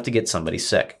blood is enough to get somebody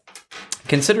sick.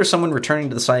 Consider someone returning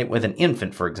to the site with an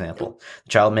infant, for example.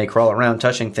 The child may crawl around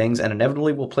touching things and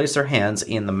inevitably will place their hands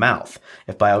in the mouth.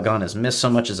 If Biogon is missed so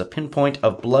much as a pinpoint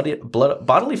of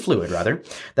bodily fluid,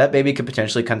 that baby could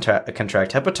potentially contract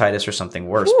hepatitis or something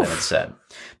worse, Oof. Bennett said.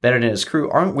 Bennett and his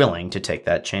crew aren't willing to take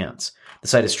that chance. The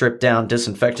site is stripped down,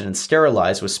 disinfected, and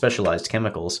sterilized with specialized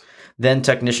chemicals. Then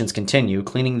technicians continue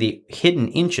cleaning the hidden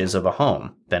inches of a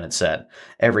home, Bennett said.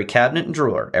 Every cabinet and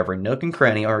drawer, every nook and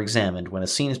cranny are examined when a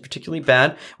scene is particularly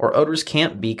bad or odors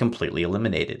can't be completely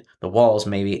eliminated. The walls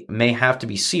may have to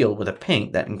be sealed with a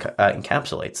paint that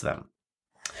encapsulates them.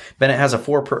 Bennett has a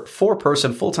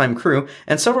four-person full-time crew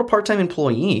and several part-time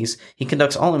employees. He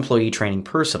conducts all employee training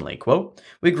personally. Quote,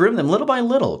 "We groom them little by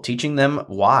little, teaching them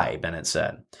why," Bennett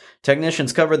said.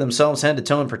 Technicians cover themselves head to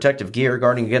toe in protective gear,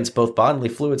 guarding against both bodily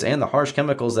fluids and the harsh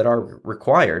chemicals that are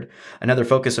required. Another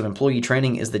focus of employee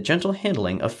training is the gentle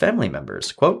handling of family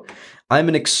members. Quote, "I'm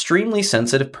an extremely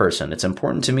sensitive person. It's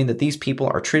important to me that these people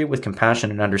are treated with compassion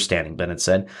and understanding," Bennett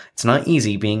said. "It's not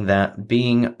easy being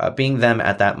them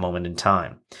at that moment in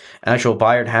time. Actual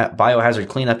biohazard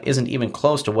cleanup isn't even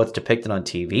close to what's depicted on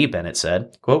TV," Bennett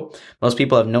said. Quote, "Most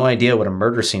people have no idea what a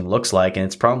murder scene looks like, and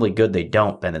it's probably good they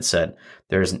don't," Bennett said.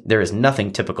 There is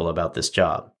nothing typical about this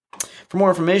job." For more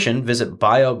information, visit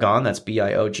Biogon, that's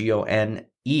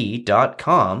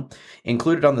BIOGONE.com.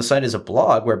 Included on the site is a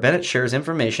blog where Bennett shares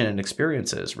information and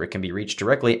experiences. Rick can be reached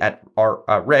directly at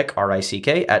Rick,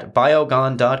 R-I-C-K, at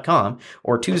biogon.com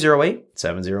or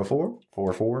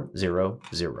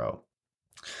 208-704-4400.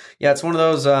 Yeah, it's one of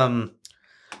those,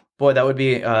 boy, that would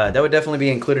definitely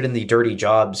be included in the Dirty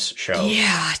Jobs show.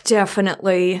 Yeah,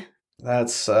 definitely.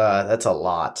 That's a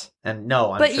lot. And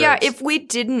no, I'm sure if we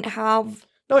didn't have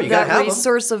that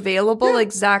resource available,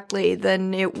 exactly,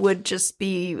 then it would just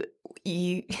be,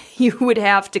 you would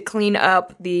have to clean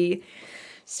up the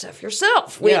stuff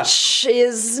yourself, which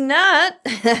is not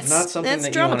something that's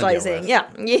that traumatizing.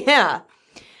 Yeah.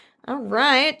 All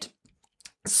right.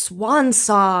 Swan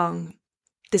Song.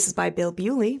 This is by Bill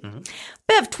Bewley. Mm-hmm.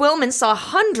 Bev Twillman saw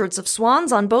hundreds of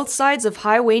swans on both sides of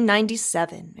Highway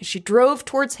 97 as she drove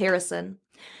towards Harrison.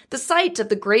 The sight of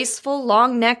the graceful,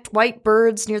 long-necked white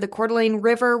birds near the Coeur d'Alene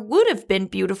River would have been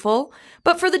beautiful,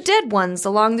 but for the dead ones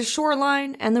along the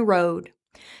shoreline and the road.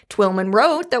 Twillman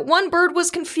wrote that one bird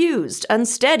was confused,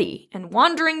 unsteady, and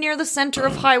wandering near the center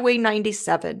of Highway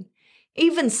 97,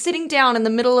 even sitting down in the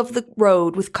middle of the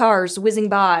road with cars whizzing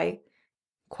by.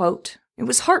 Quote, "It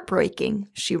was heartbreaking,"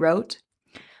 she wrote.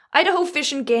 Idaho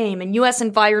Fish and Game and U.S.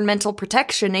 Environmental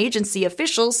Protection Agency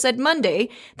officials said Monday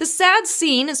the sad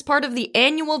scene is part of the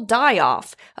annual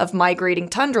die-off of migrating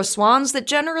tundra swans that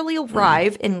generally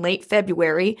arrive in late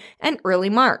February and early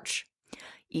March.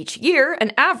 Each year,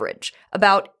 an average,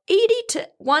 about 80 to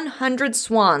 100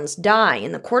 swans die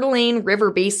in the Coeur d'Alene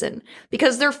River Basin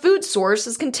because their food source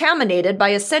is contaminated by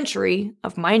a century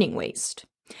of mining waste.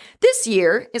 This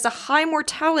year is a high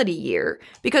mortality year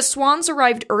because swans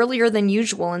arrived earlier than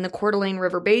usual in the Coeur d'Alene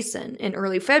River Basin in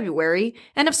early February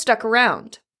and have stuck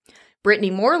around. Brittany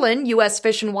Moreland, U.S.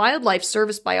 Fish and Wildlife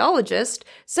Service biologist,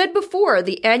 said before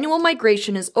the annual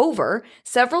migration is over,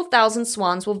 several thousand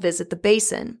swans will visit the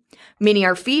basin. Many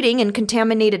are feeding in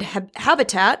contaminated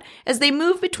habitat as they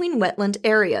move between wetland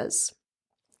areas.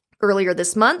 Earlier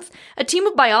this month, a team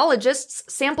of biologists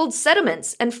sampled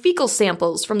sediments and fecal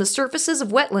samples from the surfaces of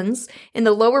wetlands in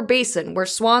the lower basin where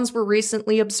swans were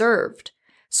recently observed.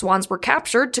 Swans were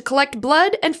captured to collect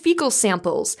blood and fecal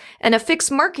samples and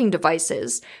affix marking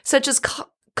devices, such as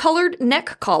colored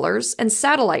neck collars and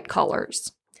satellite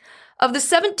collars. Of the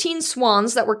 17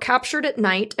 swans that were captured at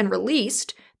night and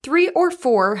released, 3 or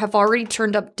 4 have already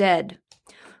turned up dead.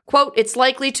 Quote, "It's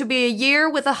likely to be a year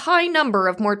with a high number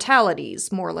of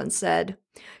mortalities," Moreland said.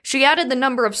 She added the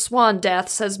number of swan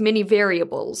deaths has many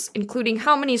variables, including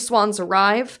how many swans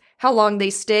arrive, how long they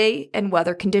stay, and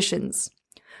weather conditions.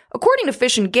 According to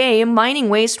Fish and Game, mining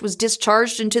waste was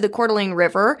discharged into the Coeur d'Alene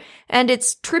River and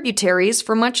its tributaries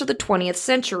for much of the 20th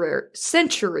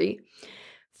century.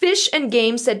 Fish and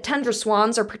Game said tundra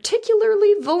swans are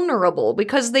particularly vulnerable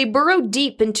because they burrow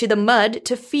deep into the mud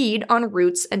to feed on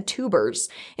roots and tubers,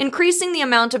 increasing the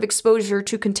amount of exposure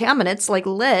to contaminants like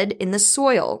lead in the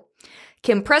soil.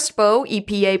 Kim Prestbow,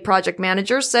 EPA project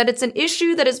manager, said it's an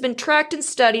issue that has been tracked and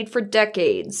studied for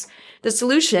decades. The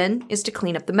solution is to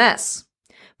clean up the mess.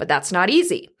 But that's not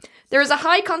easy. There is a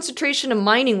high concentration of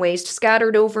mining waste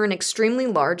scattered over an extremely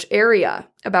large area,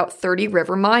 about 30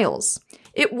 river miles.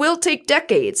 It will take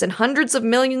decades and hundreds of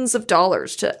millions of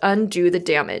dollars to undo the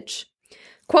damage.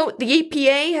 Quote, "The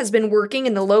EPA has been working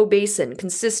in the low basin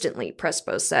consistently,"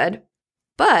 Prestbow said,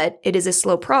 but it is a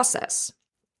slow process.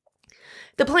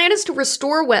 The plan is to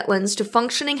restore wetlands to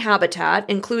functioning habitat,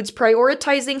 includes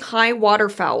prioritizing high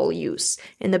waterfowl use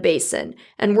in the basin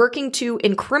and working to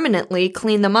incrementally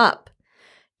clean them up.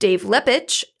 Dave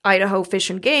Lepich, Idaho Fish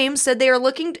and Game, said they are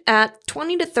looking at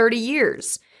 20 to 30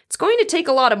 years. It's going to take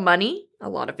a lot of money, a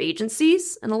lot of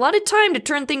agencies, and a lot of time to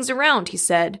turn things around, he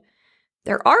said.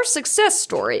 There are success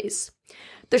stories.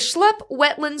 The Schlepp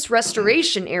Wetlands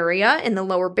Restoration Area in the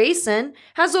lower basin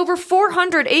has over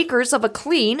 400 acres of a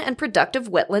clean and productive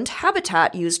wetland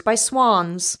habitat used by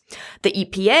swans. The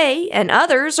EPA and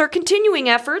others are continuing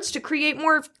efforts to create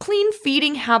more clean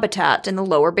feeding habitat in the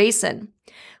lower basin.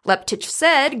 Leptich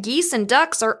said geese and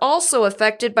ducks are also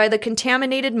affected by the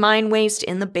contaminated mine waste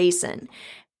in the basin,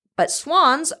 but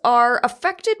swans are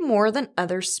affected more than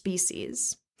other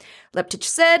species. Leptich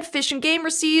said Fish and Game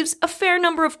receives a fair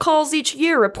number of calls each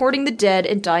year reporting the dead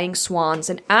and dying swans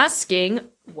and asking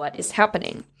what is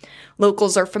happening.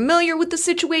 Locals are familiar with the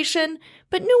situation,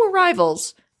 but new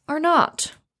arrivals are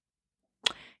not.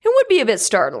 It would be a bit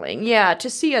startling, to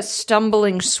see a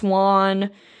stumbling swan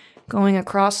going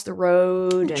across the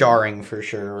road. Jarring for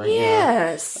sure.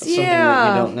 Yes, That's something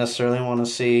that you don't necessarily want to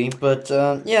see. But,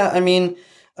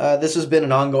 this has been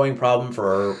an ongoing problem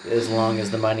for as long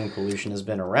as the mining pollution has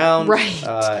been around. Right.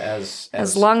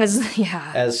 As long as.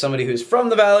 As somebody who's from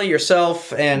the valley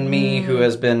yourself and me who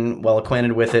has been well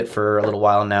acquainted with it for a little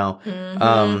while now,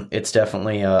 it's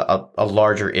definitely a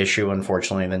larger issue,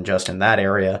 unfortunately, than just in that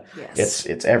area. Yes.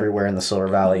 It's everywhere in the Silver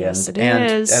Valley. Yes, and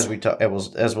is. As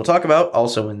we'll talk about,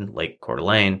 also in Lake Coeur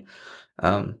d'Alene.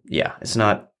 It's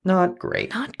not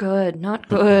great. Not good.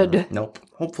 Nope.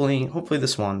 Hopefully the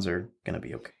swans are going to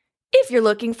be okay. If you're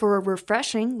looking for a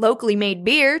refreshing, locally made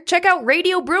beer, check out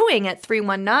Radio Brewing at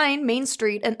 319 Main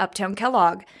Street in Uptown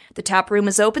Kellogg. The tap room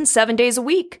is open 7 days a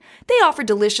week. They offer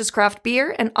delicious craft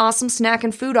beer and awesome snack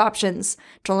and food options.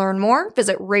 To learn more,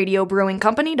 visit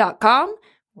radiobrewingcompany.com.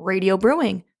 Radio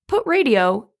Brewing. Put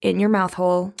radio in your mouth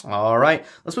hole. All right.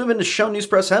 Let's move into Shoshone News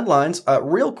Press headlines.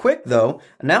 Real quick, though,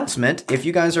 announcement. If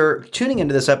you guys are tuning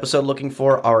into this episode looking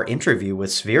for our interview with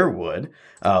Spherewood,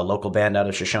 a local band out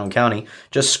of Shoshone County,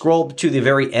 just scroll to the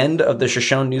very end of the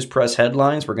Shoshone News Press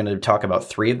headlines. We're going to talk about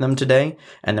 3 of them today,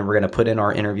 and then we're going to put in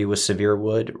our interview with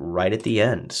Spherewood right at the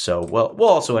end. So we'll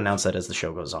also announce that as the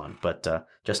show goes on. But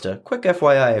just a quick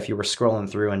FYI, if you were scrolling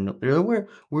through and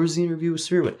where's the interview with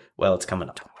Spherewood? Well, it's coming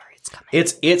up. It's coming.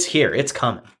 It's here. It's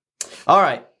coming. All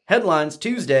right. Headlines,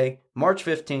 Tuesday, March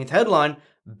 15th. Headline,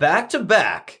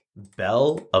 back-to-back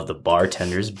Belle of the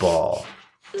Bartender's Ball.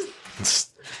 It's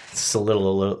a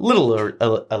little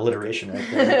alliteration right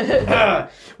there.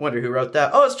 Wonder who wrote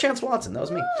that. Oh, it's Chance Watson. That was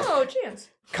me. Oh,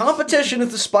 Chance. Competition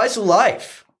is the spice of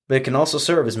life, but it can also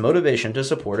serve as motivation to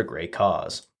support a great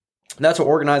cause. That's what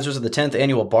organizers of the 10th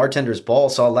Annual Bartender's Ball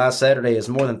saw last Saturday as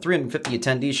more than 350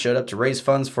 attendees showed up to raise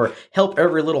funds for Help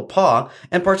Every Little Paw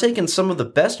and partake in some of the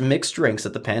best mixed drinks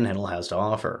that the Panhandle has to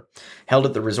offer. Held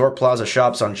at the Resort Plaza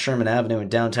shops on Sherman Avenue in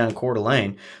downtown Coeur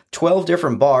d'Alene, 12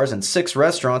 different bars and 6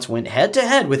 restaurants went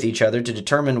head-to-head with each other to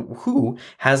determine who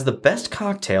has the best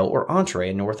cocktail or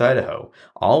entree in North Idaho,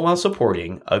 all while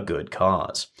supporting a good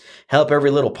cause. Help Every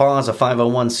Little Paw is a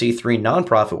 501c3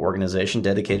 nonprofit organization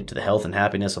dedicated to the health and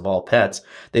happiness of all pets.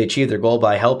 They achieve their goal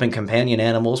by helping companion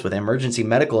animals with emergency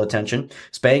medical attention,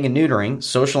 spaying and neutering,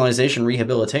 socialization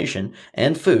rehabilitation,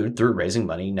 and food through raising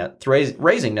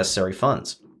necessary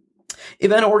funds.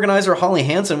 Event organizer Holly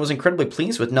Hansen was incredibly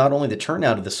pleased with not only the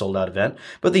turnout of the sold-out event,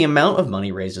 but the amount of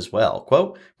money raised as well.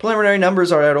 Quote, preliminary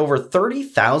numbers are at over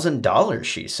 $30,000,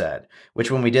 she said,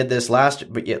 which when we did this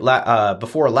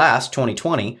before last,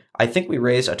 2020, I think we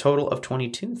raised a total of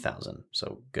 $22,000.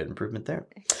 So good improvement there.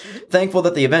 Thankful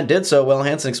that the event did so well,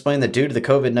 Hansen explained that due to the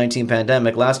COVID-19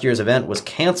 pandemic, last year's event was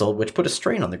canceled, which put a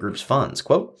strain on the group's funds.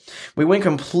 Quote, we went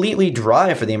completely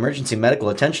dry for the emergency medical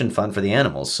attention fund for the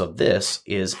animals, so this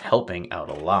is helping out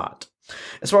a lot.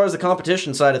 As far as the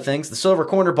competition side of things, the Silver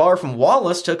Corner Bar from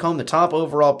Wallace took home the top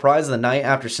overall prize of the night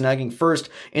after snagging first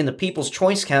in the People's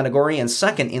Choice category and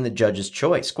second in the Judge's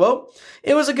Choice. Quote,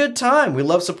 it was a good time. We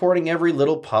love supporting Help Every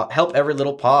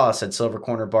Little Paw, said Silver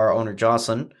Corner Bar owner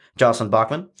Jocelyn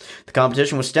Bachman. The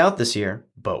competition was stout this year,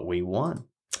 but we won.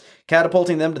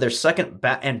 Catapulting them to their second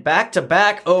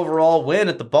back-to-back overall win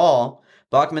at the ball,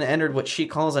 Bachman entered what she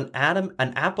calls an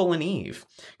apple and Eve,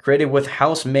 created with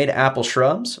house-made apple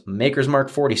shrubs, Maker's Mark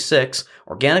 46,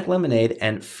 organic lemonade,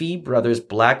 and Fee Brothers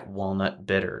Black Walnut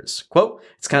Bitters. Quote,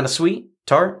 it's kind of sweet,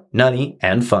 tart, nutty,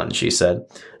 and fun, she said.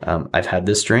 I've had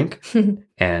this drink,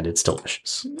 and it's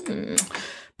delicious.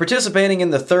 Participating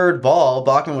in the third ball,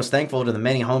 Bachman was thankful to the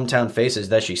many hometown faces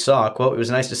that she saw. Quote, "It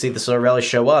was nice to see the Silver Valley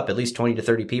show up. At least 20 to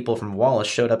 30 people from Wallace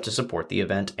showed up to support the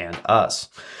event and us."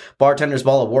 Bartender's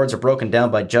Ball awards are broken down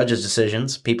by judges'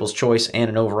 decisions, People's Choice, and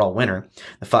an overall winner.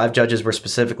 The 5 judges were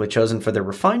specifically chosen for their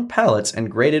refined palates and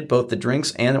graded both the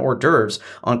drinks and hors d'oeuvres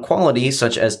on qualities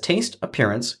such as taste,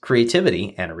 appearance,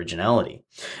 creativity, and originality.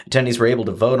 Attendees were able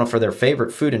to vote for their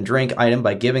favorite food and drink item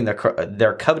by giving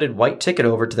their coveted white ticket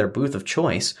over to their booth of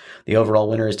choice. The overall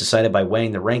winner is decided by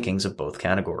weighing the rankings of both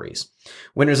categories.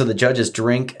 Winners of the judges'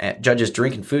 drink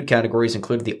and food categories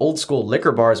included the Old School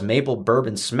Liquor Bar's Maple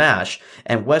Bourbon Smash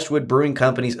and Westwood Brewing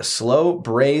Company's Slow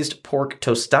Braised Pork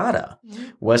Tostada.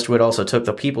 Westwood also took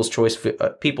the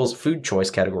People's Food Choice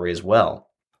category as well.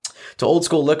 To Old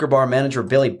School Liquor Bar manager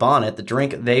Billy Bonnet, the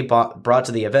drink they brought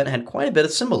to the event had quite a bit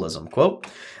of symbolism. Quote,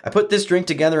 "I put this drink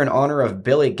together in honor of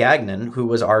Billy Gagnon, who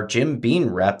was our Jim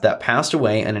Beam rep that passed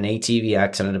away in an ATV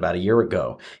accident about a year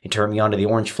ago. He turned me onto the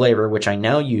orange flavor, which I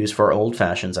now use for old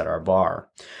fashions at our bar.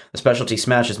 The specialty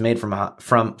smash is made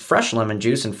from fresh lemon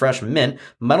juice and fresh mint,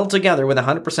 muddled together with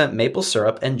 100% maple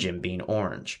syrup and Jim Beam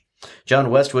orange." John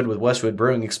Westwood with Westwood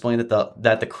Brewing explained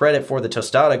that the credit for the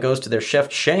tostada goes to their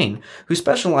chef Shane, who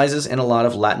specializes in a lot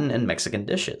of Latin and Mexican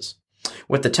dishes.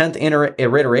 With the 10th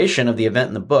iteration of the event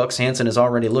in the books, Hansen is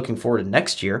already looking forward to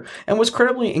next year and was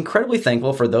incredibly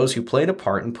thankful for those who played a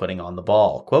part in putting on the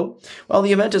ball. Quote, "While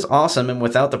the event is awesome and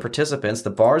without the participants, the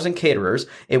bars and caterers,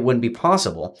 it wouldn't be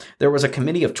possible. There was a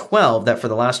committee of 12 that for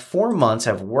the last 4 months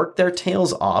have worked their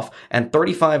tails off and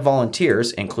 35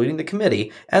 volunteers, including the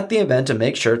committee, at the event to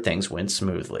make sure things went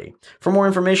smoothly. For more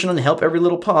information on Help Every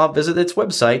Little Paw, visit its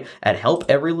website at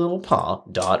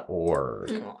helpeverylittlepaw.org.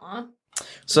 Aww.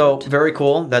 So very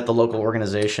cool that the local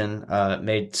organization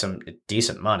made some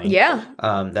decent money. Yeah.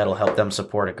 That'll help them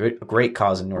support a great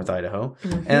cause in North Idaho.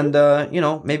 Mm-hmm. And,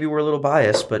 maybe we're a little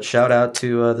biased, but shout out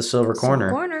to the Silver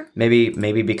Corner.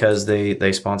 Maybe because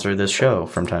they sponsor this show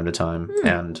from time to time.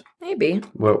 And maybe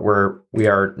we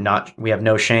have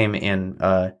no shame in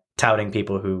touting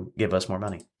people who give us more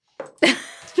money.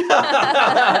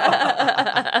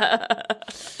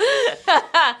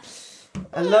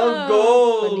 I love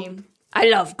gold. Funny. I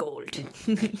love gold.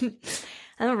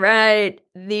 All right.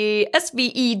 The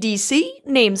SVEDC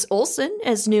names Olson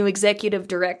as new executive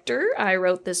director. I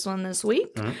wrote this one this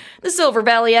week. Mm-hmm. The Silver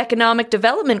Valley Economic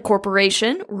Development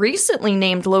Corporation recently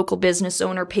named local business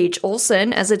owner Paige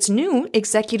Olson as its new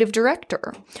executive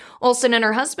director. Olson and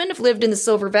her husband have lived in the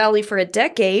Silver Valley for a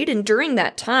decade, and during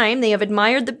that time, they have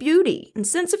admired the beauty and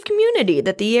sense of community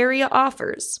that the area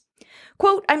offers.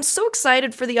 Quote, "I'm so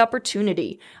excited for the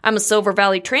opportunity. I'm a Silver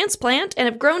Valley transplant and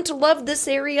have grown to love this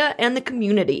area and the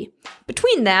community.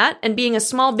 Between that and being a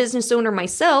small business owner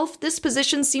myself, this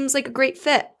position seems like a great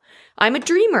fit. I'm a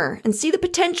dreamer and see the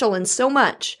potential in so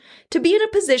much. To be in a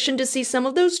position to see some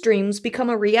of those dreams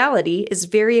become a reality is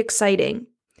very exciting."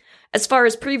 As far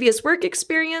as previous work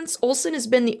experience, Olson has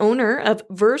been the owner of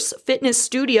Verse Fitness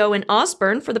Studio in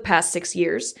Osborne for the past 6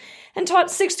 years and taught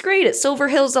 6th grade at Silver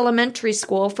Hills Elementary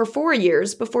School for 4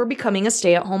 years before becoming a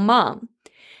stay-at-home mom.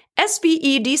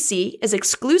 SVEDC is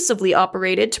exclusively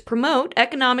operated to promote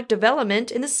economic development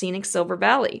in the scenic Silver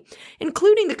Valley,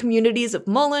 including the communities of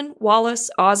Mullen, Wallace,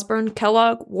 Osborne,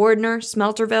 Kellogg, Wardner,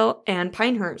 Smelterville, and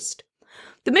Pinehurst.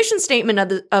 The mission statement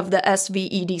of the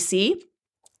SVEDC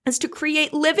is to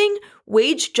create living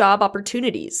wage job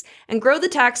opportunities and grow the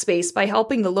tax base by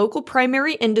helping the local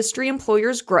primary industry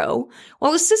employers grow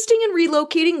while assisting in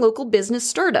relocating local business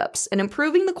startups and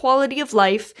improving the quality of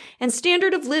life and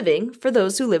standard of living for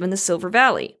those who live in the Silver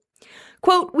Valley.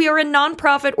 Quote, "We are a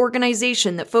nonprofit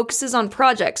organization that focuses on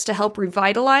projects to help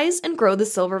revitalize and grow the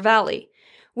Silver Valley.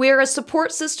 We are a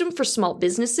support system for small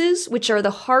businesses, which are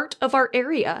the heart of our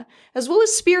area, as well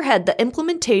as spearhead the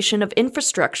implementation of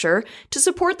infrastructure to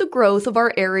support the growth of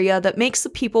our area that makes the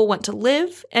people want to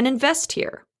live and invest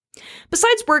here."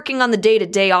 Besides working on the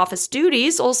day-to-day office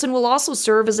duties, Olson will also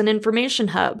serve as an information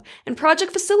hub and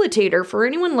project facilitator for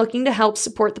anyone looking to help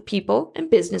support the people and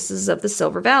businesses of the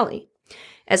Silver Valley.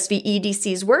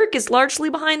 SVEDC's work is largely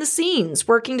behind the scenes,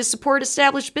 working to support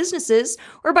established businesses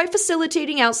or by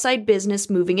facilitating outside business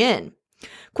moving in.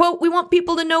 Quote, "We want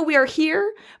people to know we are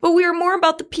here, but we are more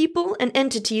about the people and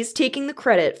entities taking the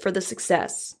credit for the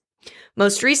success."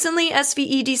 Most recently,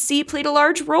 SVEDC played a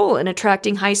large role in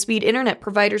attracting high-speed internet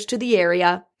providers to the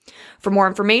area. For more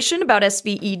information about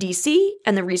SVEDC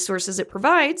and the resources it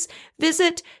provides,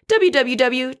 visit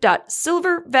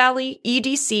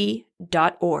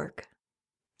www.silvervalleyedc.org.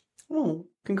 Oh,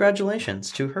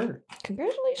 congratulations to her.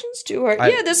 Congratulations to her.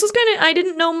 This was I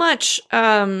didn't know much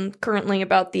currently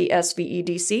about the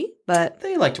SVEDC, but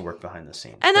they like to work behind the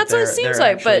scenes. And that's what it seems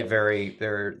like, but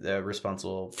they're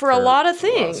responsible for a lot of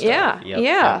things.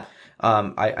 Yeah.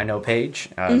 I know Paige.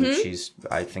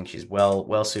 I think she's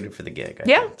well suited for the gig.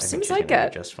 I seems like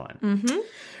it. Just fine. Mm-hmm.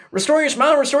 Restore your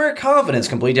smile, restore your confidence.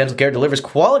 Complete Dental Care delivers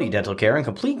quality dental care and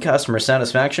complete customer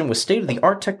satisfaction with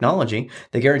state-of-the-art technology.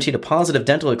 They guaranteed a positive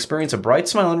dental experience, a bright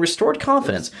smile, and restored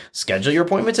confidence. Schedule your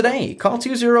appointment today. Call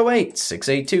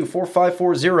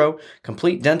 208-682-4540.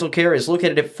 Complete Dental Care is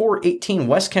located at 418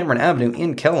 West Cameron Avenue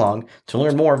in Kellogg. To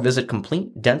learn more, visit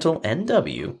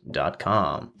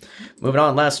CompleteDentalNW.com. Moving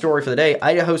on, last story for the day.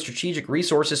 Idaho Strategic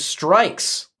Resources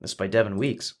strikes. This is by Devin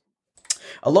Weeks.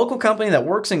 A local company that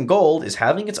works in gold is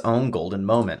having its own golden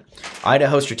moment.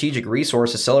 Idaho Strategic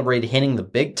Resources celebrated hitting the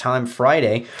big time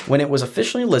Friday when it was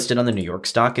officially listed on the New York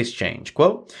Stock Exchange.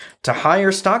 Quote, to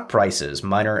higher stock prices,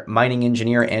 mining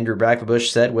engineer Andrew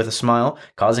Brackenbush said with a smile,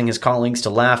 causing his colleagues to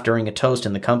laugh during a toast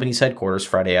in the company's headquarters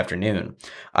Friday afternoon.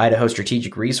 Idaho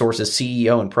Strategic Resources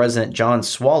CEO and President John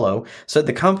Swallow said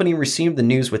the company received the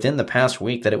news within the past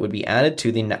week that it would be added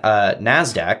to the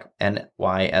NASDAQ,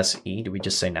 NYSE. Do we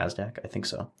just say NASDAQ? I think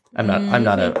so. I'm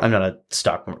not a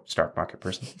stock market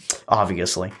person,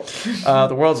 obviously.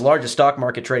 The world's largest stock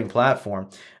market trading platform.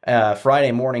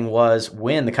 Friday morning was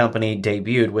when the company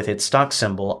debuted with its stock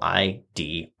symbol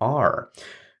IDR.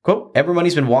 Quote,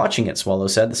 everybody's been watching it, Swallow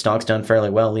said. The stock's done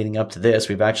fairly well leading up to this.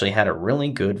 We've actually had a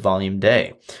really good volume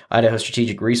day. Idaho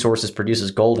Strategic Resources produces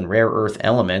gold and rare earth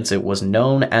elements. It was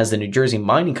known as the New Jersey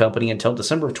Mining Company until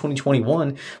December of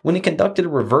 2021 when it conducted a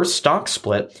reverse stock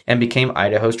split and became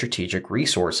Idaho Strategic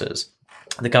Resources.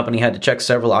 The company had to check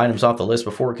several items off the list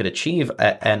before it could achieve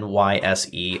a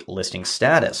NYSE listing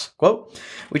status. Quote,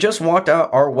 we just walked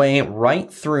out our way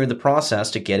right through the process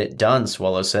to get it done,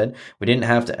 Swallow said. We didn't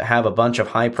have to have a bunch of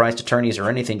high-priced attorneys or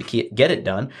anything to get it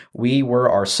done. We were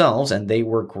ourselves, and they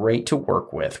were great to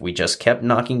work with. We just kept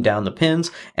knocking down the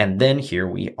pins, and then here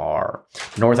we are.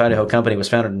 The North Idaho company was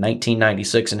founded in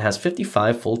 1996 and has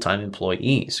 55 full-time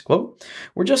employees. Quote,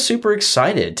 we're just super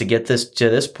excited to get this to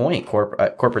this point,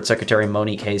 Corporate Secretary Monique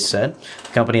Hayes said.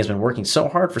 The company has been working so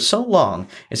hard for so long.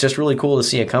 It's just really cool to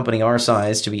see a company our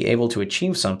size to be able to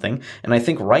achieve something, and I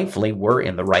think rightfully we're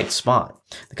in the right spot.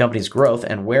 The company's growth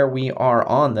and where we are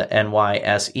on the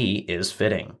NYSE is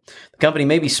fitting. The company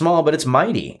may be small, but it's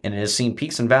mighty, and it has seen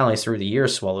peaks and valleys through the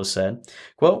years, Swallow said.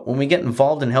 Quote, when we get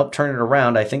involved and help turn it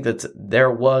around, I think that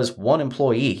there was one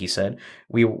employee, he said.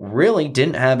 We really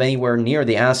didn't have anywhere near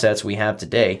the assets we have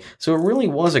today, so it really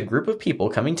was a group of people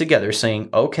coming together saying,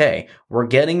 okay, we're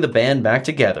getting the band back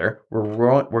together,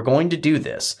 we're going to do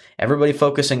this. Everybody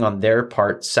focusing on their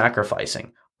part,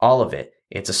 sacrificing. All of it.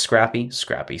 It's a scrappy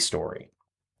story.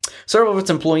 Several of its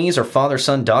employees are father,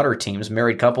 son, daughter teams,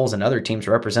 married couples, and other teams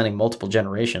representing multiple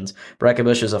generations.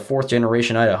 Brackenbush is a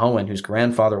fourth-generation Idahoan whose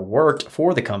grandfather worked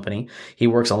for the company. He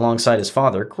works alongside his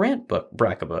father, Grant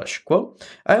Brackenbush. Quote,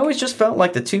 I always just felt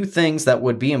like the two things that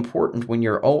would be important when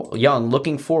you're young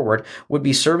looking forward would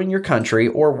be serving your country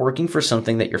or working for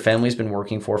something that your family's been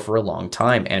working for a long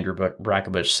time, Andrew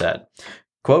Brackenbush said.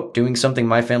 Quote, doing something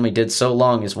my family did so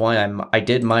long is why I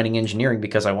did mining engineering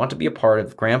because I want to be a part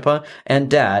of Grandpa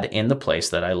and Dad in the place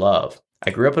that I love.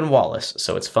 I grew up in Wallace,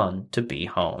 so it's fun to be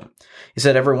home. He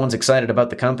said everyone's excited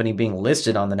about the company being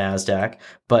listed on the NASDAQ,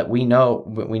 but we know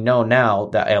now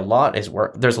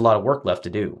that there's a lot of work left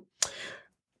to do.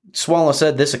 Swallow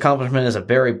said this accomplishment is a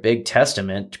very big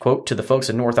testament, quote, to the folks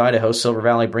in North Idaho, Silver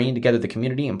Valley, bringing together the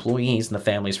community, employees, and the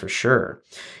families for sure.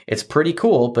 It's pretty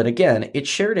cool, but again, it's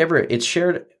shared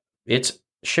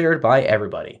by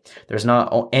everybody. There's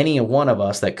not any one of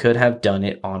us that could have done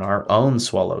it on our own,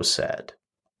 Swallow said.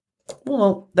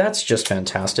 Well, that's just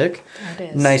fantastic. That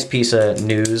is. Nice piece of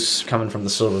news coming from the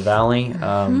Silver Valley.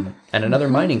 And another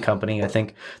mining company. I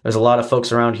think there's a lot of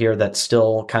folks around here that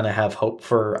still kind of have hope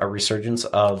for a resurgence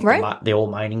of the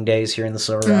old mining days here in the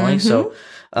Silver Valley. So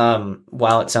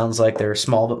while it sounds like they're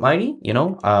small but mighty,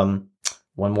 one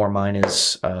more mine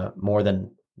is more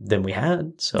than we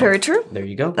had. So very true. There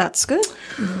you go. That's good.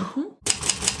 Mm-hmm.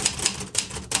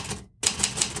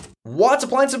 Watts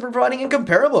Appliances has been providing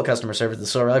incomparable customer service to the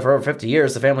Silver Valley for over 50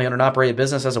 years. The family-owned and operated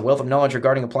business has a wealth of knowledge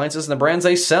regarding appliances and the brands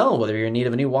they sell. Whether you're in need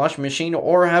of a new washing machine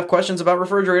or have questions about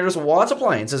refrigerators, Watts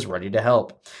Appliances is ready to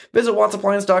help. Visit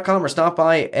wattsappliance.com or stop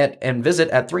by and visit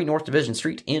at 3 North Division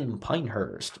Street in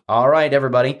Pinehurst. All right,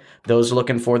 everybody. Those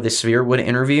looking for the Spherewood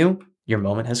interview, your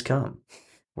moment has come.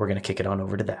 We're going to kick it on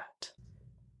over to that.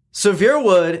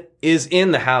 Spherewood is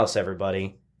in the house,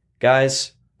 everybody.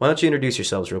 Guys, why don't you introduce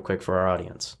yourselves real quick for our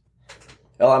audience?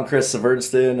 Well, I'm Chris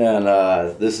Severdston,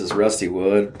 and this is Rusty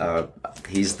Wood.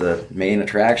 He's the main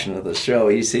attraction of the show.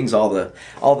 He sings all the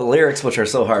lyrics, which are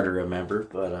so hard to remember.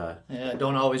 But I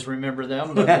don't always remember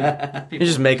them. But you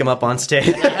just make them up on stage.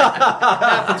 It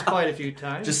happens quite a few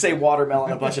times. Just say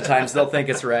watermelon a bunch of times; they'll think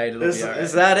it's right. Is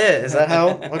that it? Is that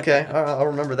how? Okay, I'll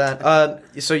remember that.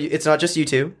 So it's not just you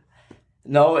two.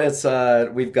 No, it's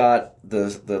we've got the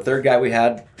third guy we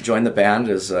had join the band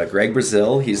is Greg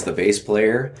Brazil. He's the bass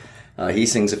player. He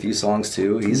sings a few songs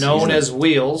too. He's known as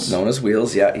Wheels. Known as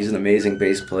Wheels, yeah. He's an amazing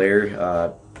bass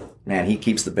player. Man, he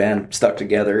keeps the band stuck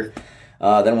together.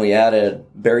 Then we added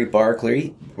Barry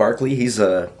Barkley. He's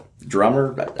a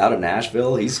drummer out of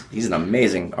Nashville. He's an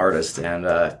amazing artist, and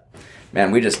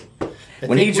man,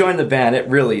 when he joined the band, it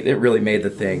really made the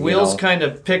thing. Wheels kind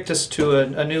of picked us to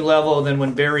a new level. And then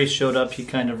when Barry showed up, he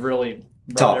kind of really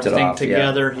brought everything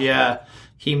together. Yeah.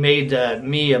 He made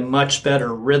me a much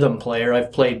better rhythm player.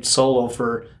 I've played solo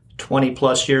for 20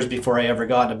 plus years before I ever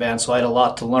got in a band, so I had a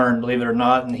lot to learn, believe it or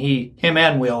not. And him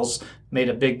and Wheels made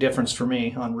a big difference for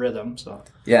me on rhythm. So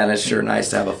yeah, and it's sure nice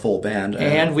to have a full band.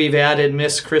 And we've added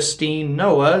Miss Christine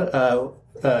Noah,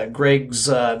 Greg's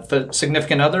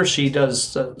significant other. She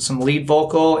does some lead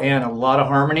vocal and a lot of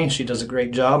harmony. She does a great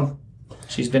job.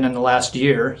 She's been in the last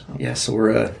year. So. Yeah, so we're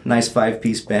a nice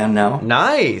 5-piece band now.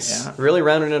 Nice. Yeah. Really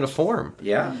rounding into form.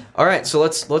 Yeah. All right, so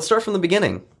let's start from the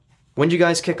beginning. When did you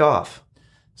guys kick off?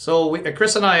 So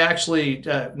Chris and I actually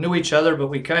knew each other, but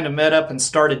we kind of met up and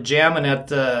started jamming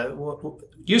at what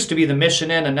used to be the Mission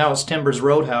Inn, and now it's Timbers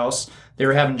Roadhouse. They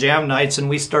were having jam nights, and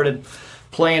we started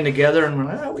playing together, and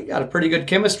we're like, we got a pretty good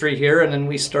chemistry here. And then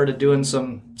we started doing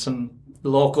some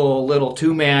local little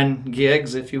two-man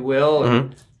gigs, if you will.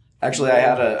 Mm-hmm. Actually,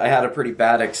 I had a pretty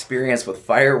bad experience with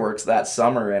fireworks that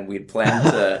summer, and we'd planned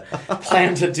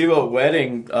to do a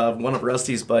wedding of one of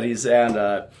Rusty's buddies.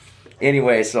 And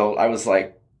anyway, so I was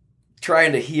like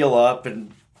trying to heal up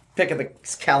and picking the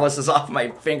calluses off my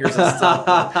fingers and stuff.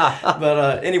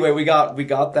 But anyway, we got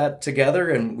that together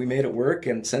and we made it work.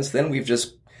 And since then, we've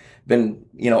just been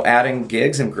adding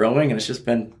gigs and growing, and it's just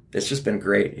been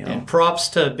great. And props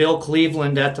to Bill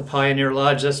Cleveland at the Pioneer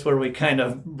Lodge. That's where we kind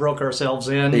of broke ourselves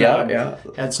in. Yeah.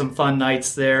 Had some fun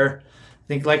nights there.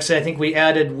 I think we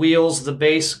added Wheels, the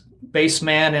bass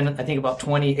man, in I think about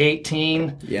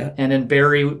 2018. Yeah. And then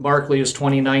Barry Barkley was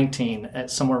 2019,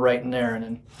 somewhere right in there,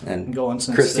 and going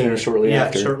since Christina there. shortly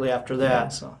after. Yeah, shortly after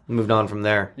that. So moved on from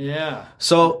there. Yeah.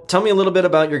 So tell me a little bit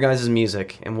about your guys'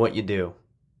 music and what you do.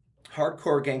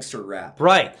 Hardcore gangster rap.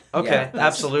 Right. Okay. Yeah,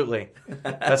 absolutely.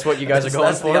 That's what you guys are going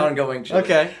for? That's the ongoing joke.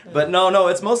 Okay. But no,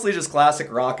 it's mostly just classic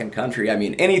rock and country. I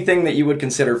mean, anything that you would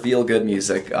consider feel-good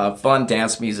music, fun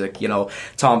dance music,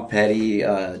 Tom Petty,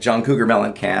 John Cougar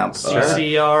Mellencamp.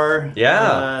 CCR.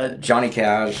 Yeah. Johnny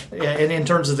Cash. Yeah, and in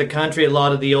terms of the country, a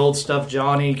lot of the old stuff,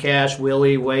 Johnny Cash,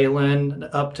 Willie Whalen,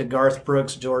 up to Garth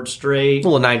Brooks, George Strait. A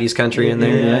little 90s country in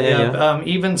there. Yeah.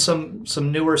 Even some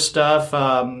newer stuff.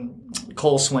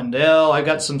 Cole Swindell. I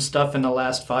got some stuff in the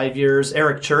last 5 years.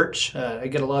 Eric Church. I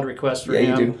get a lot of requests for him.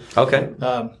 Yeah, you do. Okay.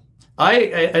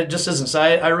 I just as an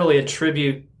aside, I really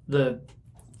attribute the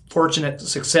fortunate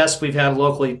success we've had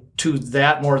locally to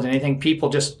that more than anything. People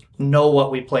just know what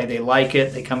we play. They like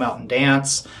it. They come out and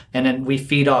dance, and then we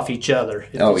feed off each other.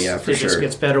 For sure. It just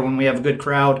gets better when we have a good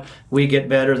crowd. We get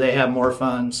better. They have more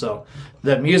fun. So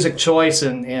the music choice,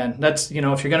 and that's, if you're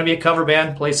going to be a cover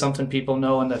band, play something people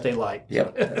know and that they like.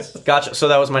 Yep. Gotcha. So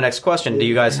that was my next question. Do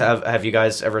you guys have you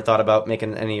guys ever thought about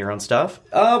making any of your own stuff?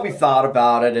 We thought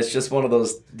about it. It's just one of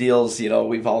those deals,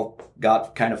 we've all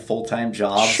got kind of full-time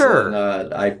jobs. Sure.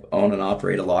 And, I own and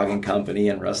operate a logging company,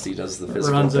 and Rusty does the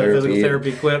physical runs therapy. Runs the physical therapy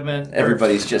equipment.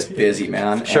 Everybody's just busy,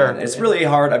 man. Sure. And it's really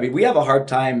hard. I mean, we have a hard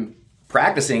time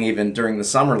practicing even during the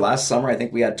summer. Last summer, I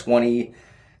think we had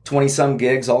 20-some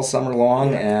gigs all summer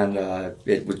long, and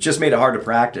it just made it hard to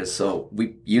practice. So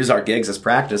we use our gigs as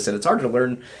practice, and it's hard to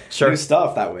learn new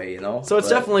stuff that way, So it's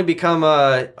definitely become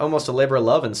almost a labor of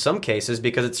love in some cases,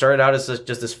 because it started out as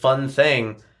just this fun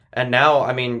thing, and now,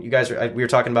 I mean, you guys we were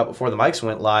talking about before the mics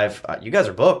went live. You guys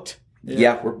are booked.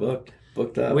 Yeah, we're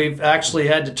booked up. We've actually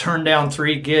had to turn down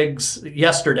 3 gigs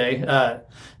yesterday.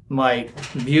 My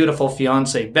beautiful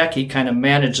fiance Becky kind of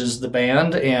manages the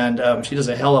band, and she does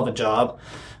a hell of a job.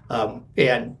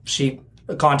 And she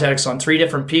contacts on 3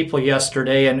 different people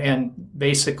yesterday, and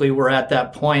basically we're at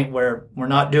that point where we're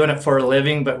not doing it for a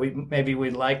living, but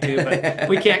we'd like to, but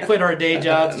we can't quit our day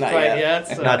jobs quite yet.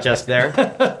 So. Not just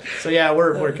there. So yeah,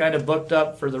 we're kind of booked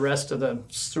up for the rest of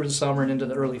through the summer and into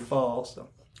the early fall. So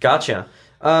gotcha.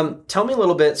 Tell me a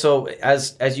little bit. So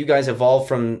as you guys evolve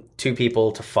from 2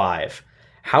 people to 5.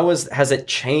 has it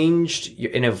changed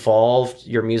and evolved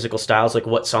your musical styles, like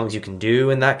what songs you can do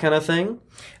and that kind of thing?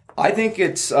 I think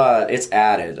it's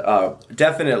added.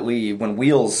 Definitely when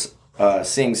Wheels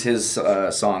sings his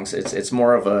songs, it's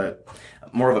more of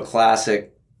a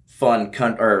classic, fun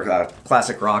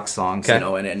classic rock songs,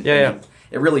 okay. and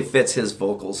it really fits his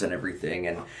vocals and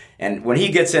everything. And when he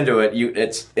gets into it,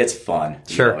 it's fun.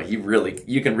 Sure,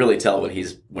 you can really tell when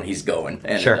he's going.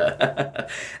 And, sure,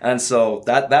 and so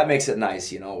that makes it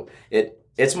nice.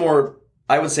 It's more.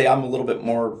 I would say I'm a little bit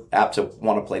more apt to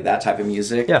want to play that type of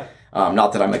music. Yeah.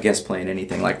 Not that I'm against playing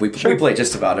anything. Like we play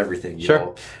just about everything. You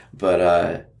know? But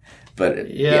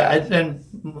and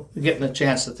getting a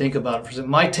chance to think about it.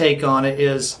 My take on it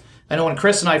is, I know when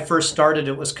Chris and I first started,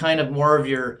 it was kind of more of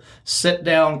your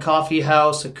sit-down coffee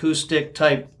house acoustic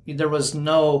type. There was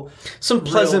some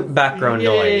pleasant background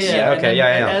noise. Yeah. Okay,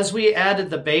 and as we added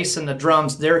the bass and the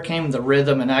drums, there came the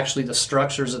rhythm and actually the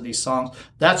structures of these songs.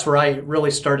 That's where I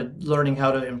really started learning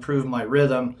how to improve my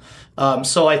rhythm.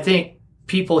 So I think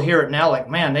people hear it now like,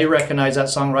 man, they recognize that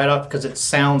song right off because it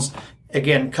sounds.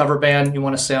 Again, cover band, you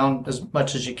want to sound as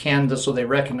much as you can so they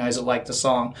recognize it like the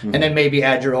song. Mm-hmm. And then maybe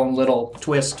add your own little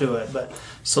twist to it. But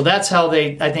so that's how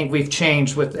I think we've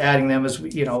changed with adding them is,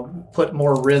 put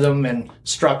more rhythm and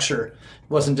structure. It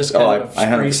wasn't just kind of I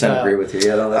 100% agree with you.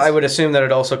 Yeah, I would assume that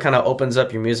it also kind of opens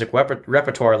up your music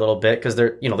repertoire a little bit because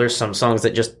there's some songs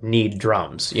that just need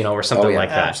drums, or something like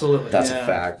that. Absolutely. That's a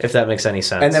fact. If that makes any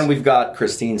sense. And then we've got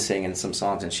Christine singing some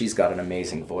songs, and she's got an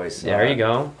amazing voice. There you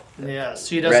go. Yeah,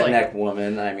 she does Redneck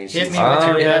Woman. I mean, Hit Me With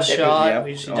Your Best Shot.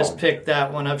 She just picked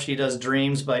that one up. She does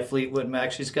Dreams by Fleetwood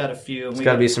Mac. She's got a few. There's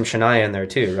got to be some Shania in there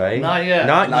too, right? Not yet.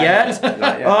 Not yet?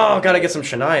 Oh, got to get some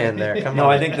Shania in there. Come on.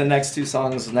 I think the next 2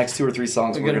 or 3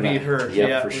 songs we're going to beat her.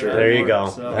 Yep, for sure. There you go.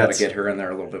 So. Got to get her in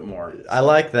there a little bit more. I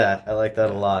like that. I like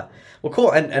that a lot. Well,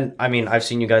 cool. And I mean, I've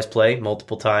seen you guys play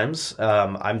multiple times.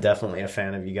 I'm definitely a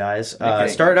fan of you guys.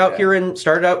 Started out here in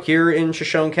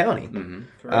Shoshone County. Mm-hmm.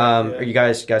 Are you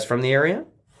guys from the area?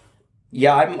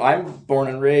 Yeah, I'm born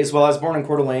and raised. Well, I was born in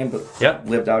Coeur d'Alene, but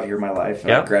lived out here my life.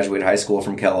 I graduated high school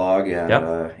from Kellogg,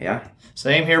 and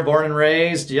Same here, born and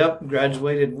raised. Yep,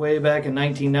 graduated way back in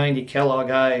 1990, Kellogg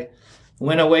High.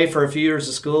 Went away for a few years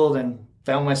of school, then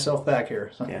found myself back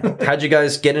here. So. Yeah. How'd you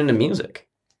guys get into music?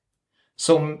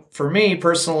 So for me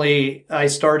personally, I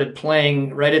started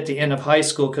playing right at the end of high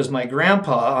school because my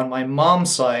grandpa on my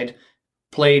mom's side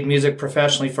played music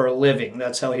professionally for a living.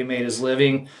 That's how he made his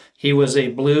living. He was a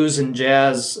blues and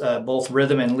jazz, both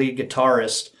rhythm and lead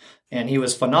guitarist. And he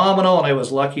was phenomenal, and I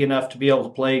was lucky enough to be able to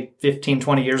play 15,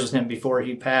 20 years with him before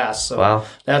he passed. So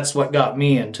That's what got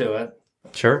me into it.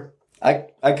 Sure. I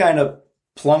kind of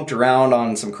plunked around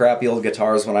on some crappy old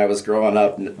guitars when I was growing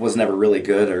up and was never really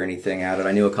good or anything at it.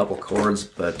 I knew a couple chords,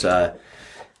 but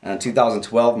in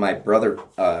 2012, my brother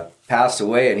passed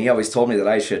away, and he always told me that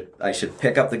I should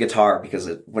pick up the guitar because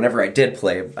whenever I did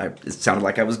play, it sounded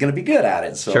like I was going to be good at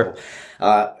it. So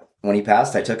when he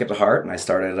passed, I took it to heart, and I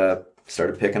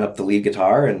started picking up the lead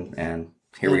guitar, and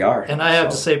here we are. And I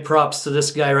have to say props to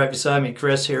this guy right beside me,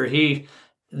 Chris, here.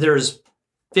 There's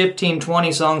 15,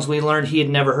 20 songs we learned he had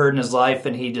never heard in his life,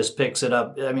 and he just picks it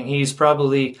up. I mean, he's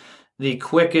probably the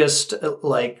quickest,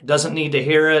 doesn't need to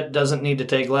hear it, doesn't need to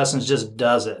take lessons, just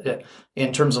does it.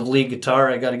 In terms of lead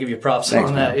guitar, I got to give you props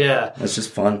on that. Yeah. That's just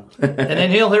fun. And then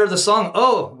he'll hear the song,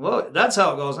 oh, well, that's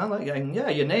how it goes. I'm like, yeah,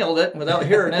 you nailed it without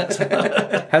hearing it.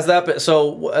 Has that been,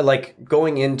 so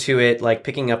going into it,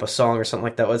 picking up a song or something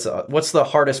like that, what's the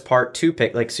hardest part to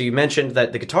pick? So you mentioned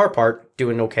that the guitar part,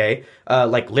 doing okay.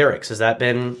 Lyrics, is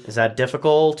that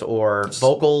difficult, or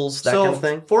vocals, that kind of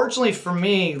thing? Fortunately for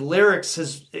me, lyrics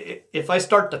if I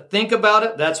start to think about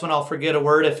it, that's when I'll forget a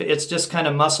word. If it's just kind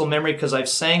of muscle memory, because I've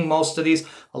sang most of these.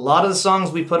 A lot of the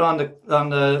songs we put on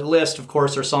the list, of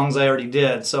course, are songs I already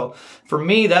did. So for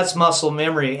me, that's muscle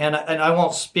memory. And I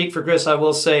won't speak for Chris. I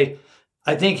will say,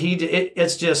 I think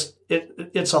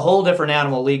it's a whole different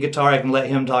animal. Lead guitar, I can let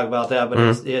him talk about that,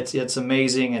 but it's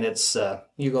amazing, and it's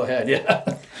you go ahead.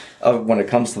 Yeah. When it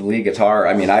comes to the lead guitar,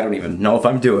 I mean, I don't even know if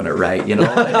I'm doing it right.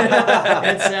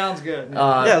 It sounds good.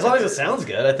 As long as it sounds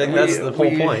good, I think that's the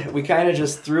whole point. We kind of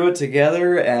just threw it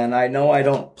together, and I know I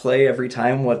don't play every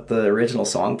time what the original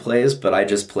song plays, but I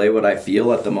just play what I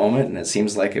feel at the moment, and it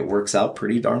seems like it works out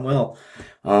pretty darn well.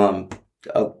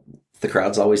 The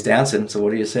crowd's always dancing, so what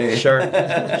do you say? Sure.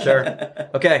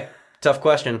 Okay, tough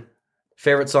question.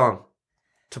 Favorite song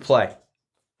to play?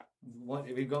 What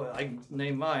if you go? I can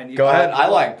name mine. Go ahead. I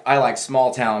like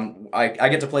Small Town. I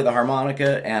get to play the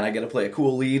harmonica and I get to play a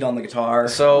cool lead on the guitar.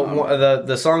 So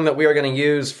the song that we are going to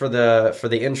use for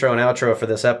the intro and outro for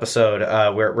this episode,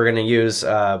 we're going to use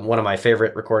one of my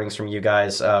favorite recordings from you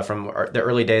guys from the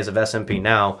early days of SMP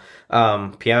Now,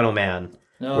 Piano Man.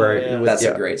 That's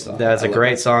a great song. That's a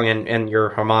great song, and your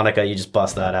harmonica, you just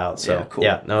bust that out. So cool.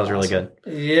 That was really good.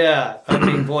 Yeah, I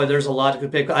mean, boy, there's a lot to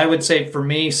pick. I would say for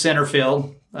me,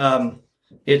 Centerfield.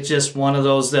 It's just one of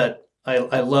those that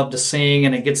I love to sing,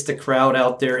 and it gets the crowd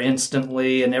out there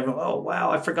instantly, and everyone, oh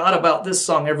wow, I forgot about this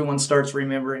song. Everyone starts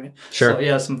remembering it. Sure. So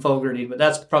yeah, some Fogerty, but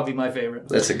that's probably my favorite.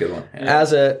 That's a good one.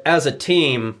 Yeah. As a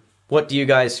team, what do you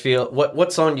guys feel?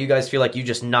 What song do you guys feel like you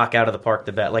just knock out of the park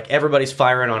the best? Like everybody's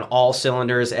firing on all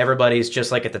cylinders. Everybody's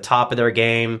just like at the top of their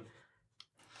game.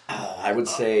 I would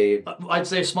say I'd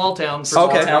say Small Town. Small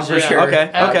Town for sure.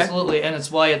 Okay. Absolutely, and it's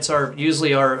why it's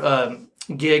usually our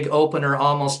gig opener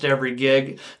almost every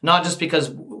gig. Not just because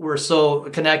we're so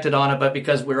connected on it, but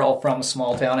because we're all from a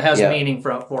small town. It has meaning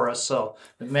for us. So,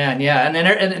 man, yeah,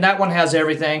 and that one has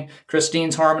everything.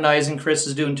 Christine's harmonizing. Chris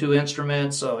is doing 2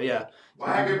 instruments. So yeah.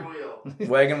 Wagon Wheel. We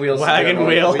pretty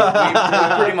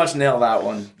much nail that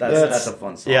one. That's a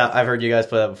fun song. Yeah, I've heard you guys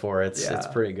play that before. It's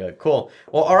pretty good. Cool.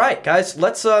 Well, all right, guys,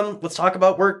 let's talk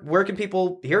about where can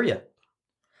people hear you?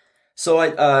 So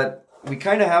we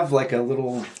kind of have like a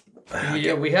little.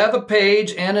 We have a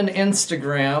page and an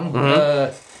Instagram.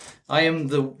 Mm-hmm. I am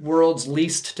the world's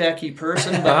least techie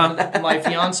person, but my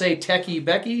fiance, Techie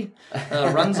Becky,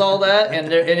 runs all that,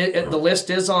 and the list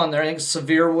is on there. I think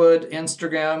Severewood,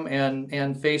 Instagram,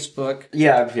 and Facebook.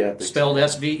 Yeah. Spelled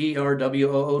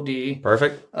SVERWOOD.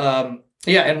 Perfect.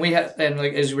 And we have, and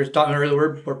like as we were talking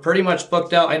earlier, we're pretty much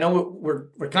booked out. I know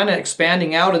we're kind of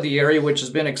expanding out of the area, which has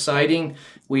been exciting.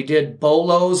 We did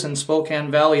Bolo's in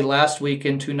Spokane Valley last week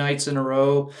in 2 nights in a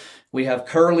row. We have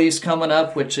Curly's coming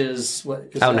up, which is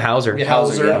out in Hauser. Yeah,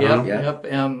 Hauser. Yep.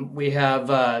 We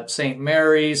have St.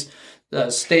 Mary's,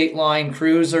 State Line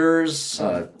Cruisers.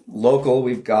 Local,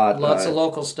 we've got lots of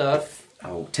local stuff.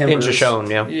 Oh, Timbers. In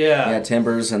Shoshone, yeah,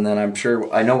 Timbers, and then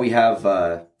I know we have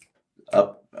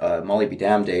Molly Be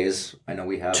Damned Days. I know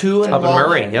we have 2 in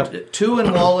Murray. Yep. 2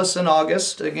 in Wallace in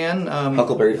August again.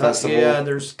 Huckleberry Festival. Yeah,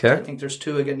 I think there's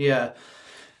 2 again. Yeah,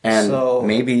 and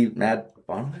maybe Mad.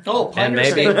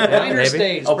 Pinehurst Days. Pinehurst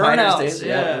Days. Pinehurst Days.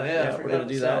 Yeah. We're going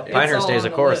to do that. Pinehurst Days,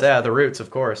 of course. Yeah, the Roots,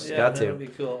 of course. Yeah, got to. That'll be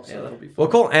cool. So that'll be fun. Well,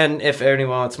 cool. And if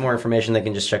anyone wants more information, they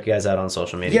can just check you guys out on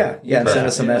social media. Yeah. Send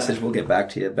us a message. We'll get back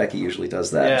to you. Becky usually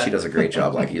does that. Yeah. She does a great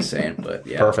job, like you're saying. But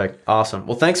yeah. Perfect. Awesome.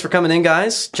 Well, thanks for coming in,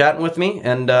 guys, chatting with me,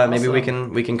 and maybe we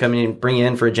can come in and bring you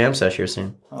in for a jam session here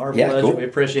soon. Our pleasure. Cool. We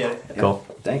appreciate it. Cool.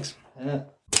 Thanks. Yeah.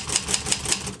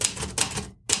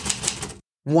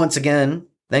 Once again,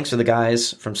 thanks to the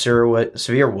guys from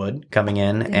Severewood coming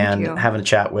in and having a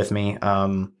chat with me.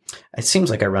 It seems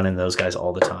like I run into those guys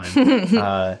all the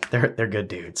time. They're good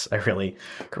dudes. I really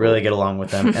get along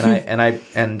with them, and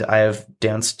I have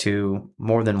danced to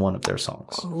more than one of their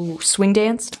songs. Oh, swing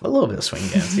danced? A little bit of swing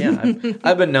dance. Yeah,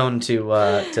 I've been known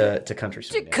to country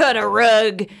swing. To cut a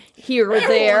rug here or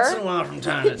there. Once in a while, from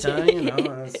time to time,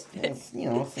 it's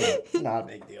not a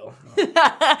big deal.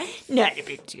 Not a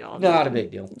big deal. Not a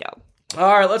big deal. No. All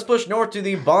right, let's push north to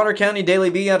the Bonner County Daily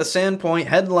Bee out of Sandpoint.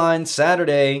 Headline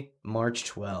Saturday, March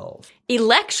 12.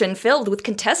 Election filled with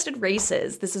contested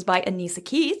races. This is by Anissa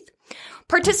Keith.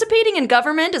 Participating in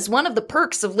government is one of the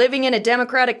perks of living in a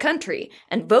democratic country,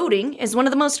 and voting is one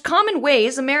of the most common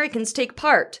ways Americans take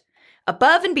part.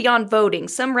 Above and beyond voting,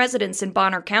 some residents in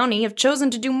Bonner County have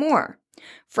chosen to do more.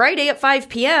 Friday at 5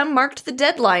 p.m. marked the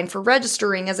deadline for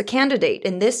registering as a candidate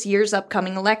in this year's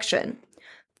upcoming election.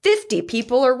 50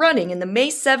 people are running in the May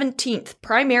 17th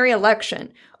primary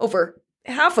election, over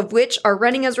half of which are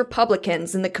running as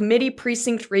Republicans in the committee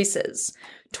precinct races.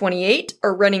 28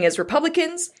 are running as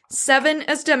Republicans, 7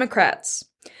 as Democrats.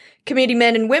 Committee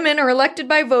men and women are elected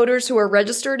by voters who are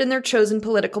registered in their chosen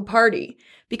political party.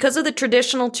 Because of the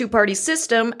traditional two-party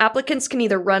system, applicants can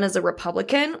either run as a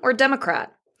Republican or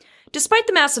Democrat. Despite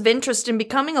the massive interest in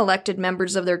becoming elected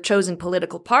members of their chosen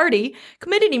political party,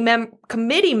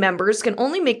 committee members can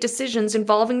only make decisions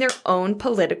involving their own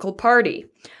political party.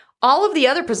 All of the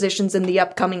other positions in the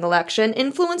upcoming election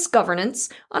influence governance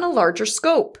on a larger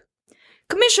scope.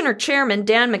 Commissioner Chairman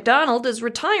Dan McDonald is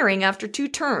retiring after 2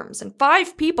 terms, and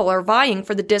 5 people are vying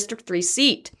for the District 3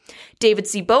 seat. David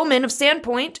C. Bowman of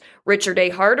Sandpoint, Richard A.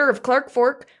 Harder of Clark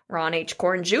Fork, Ron H.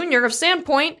 Korn Jr. of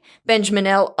Sandpoint, Benjamin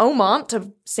L. Omont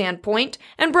of Sandpoint,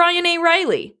 and Brian A.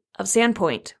 Riley of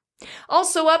Sandpoint.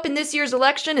 Also up in this year's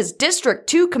election is District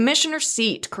 2 Commissioner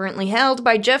seat, currently held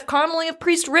by Jeff Connolly of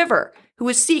Priest River, who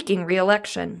is seeking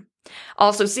re-election.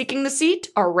 Also seeking the seat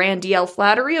are Randy L.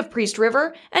 Flattery of Priest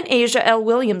River and Asia L.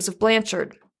 Williams of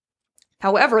Blanchard.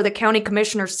 However, the county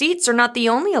commissioner seats are not the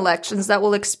only elections that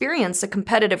will experience a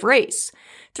competitive race.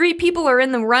 3 people are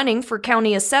in the running for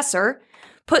county assessor.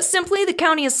 Put simply, the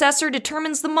county assessor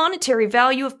determines the monetary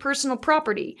value of personal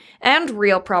property and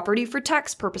real property for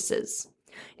tax purposes.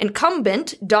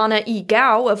 Incumbent Donna E.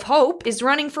 Gow of Hope is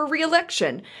running for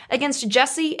re-election against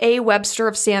Jesse A. Webster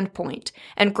of Sandpoint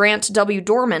and Grant W.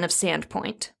 Dorman of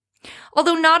Sandpoint.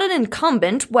 Although not an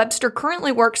incumbent, Webster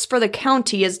currently works for the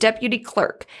county as deputy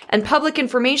clerk and public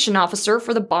information officer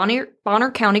for the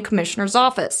Bonner County Commissioner's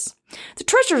Office. The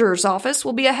Treasurer's Office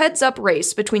will be a heads-up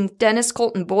race between Dennis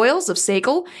Colton Boyles of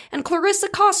Sagal and Clarissa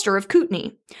Coster of Kootenai.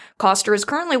 Coster is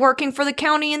currently working for the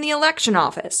county in the election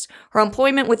office. Her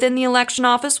employment within the election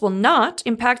office will not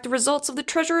impact the results of the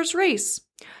Treasurer's race.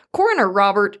 Coroner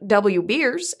Robert W.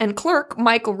 Beers and Clerk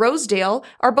Michael Rosedale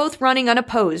are both running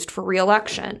unopposed for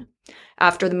re-election.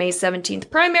 After the May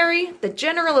 17th primary, the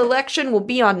general election will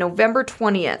be on November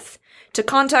 20th. To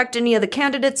contact any of the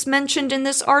candidates mentioned in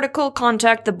this article,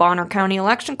 contact the Bonner County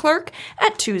Election Clerk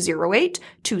at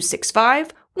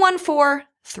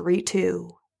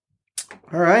 208-265-1432.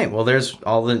 All right. Well, there's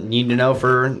all the need to know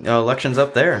for elections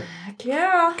up there. Heck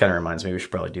yeah. Kind of reminds me we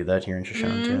should probably do that here in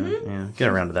Shoshone, too. Yeah, get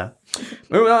around to that.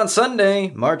 Moving on, Sunday,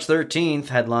 March 13th,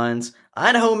 headlines,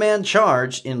 Idaho man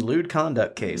charged in lewd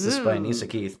conduct case. This is by Anissa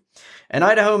Keith. An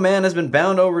Idaho man has been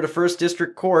bound over to First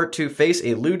District Court to face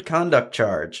a lewd conduct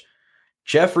charge.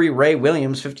 Jeffrey Ray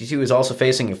Williams, 52, is also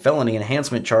facing a felony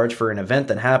enhancement charge for an event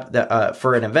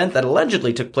that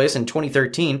allegedly took place in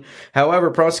 2013. However,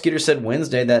 prosecutors said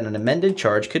Wednesday that an amended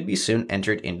charge could be soon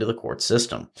entered into the court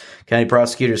system. County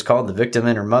prosecutors called the victim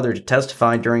and her mother to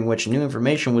testify, during which new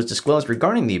information was disclosed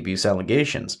regarding the abuse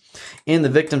allegations. In the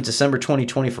victim's December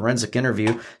 2020 forensic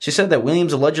interview, she said that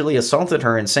Williams allegedly assaulted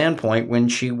her in Sandpoint when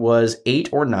she was 8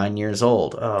 or 9 years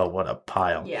old. Oh, what a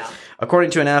pile. Yeah. According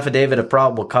to an affidavit of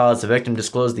probable cause, the victim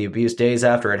disclosed the abuse days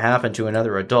after it happened to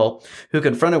another adult who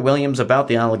confronted Williams about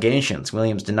the allegations.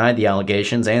 Williams denied the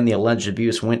allegations, and the alleged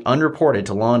abuse went unreported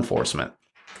to law enforcement.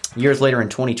 Years later in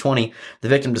 2020, the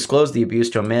victim disclosed the abuse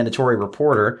to a mandatory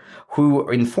reporter who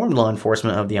informed law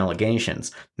enforcement of the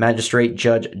allegations. Magistrate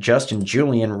Judge Justin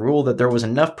Julian ruled that there was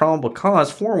enough probable cause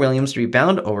for Williams to be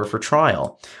bound over for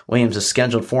trial. Williams is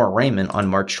scheduled for arraignment on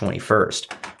March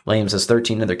 21st. Williams has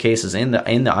 13 other cases in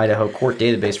the Idaho court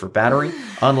database for battery,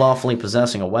 unlawfully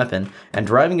possessing a weapon, and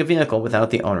driving a vehicle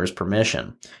without the owner's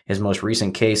permission. His most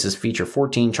recent cases feature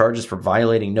 14 charges for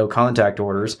violating no-contact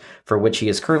orders, for which he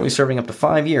is currently serving up to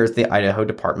 5 years at the Idaho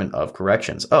Department of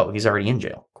Corrections. Oh, he's already in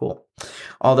jail. Cool.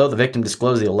 Although the victim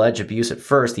disclosed the alleged abuse at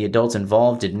first, the adults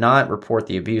involved did not report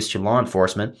the abuse to law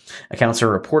enforcement. A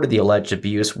counselor reported the alleged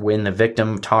abuse when the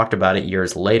victim talked about it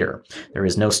years later. There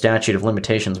is no statute of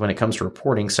limitations when it comes to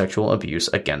reporting sexual abuse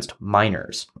against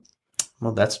minors.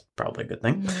 Well, that's probably a good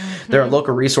thing. Mm-hmm. There are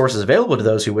local resources available to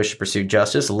those who wish to pursue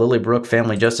justice. The Lilybrook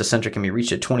Family Justice Center can be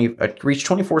reached at 24/7 at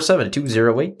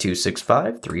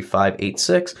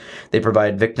 208-265-3586. They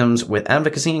provide victims with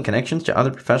advocacy and connections to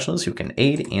other professionals who can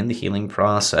aid in the healing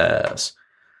process.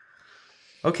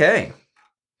 Okay.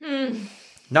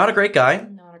 Not a great guy.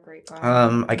 Not a great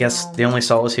guy. I guess the only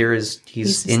solace here is he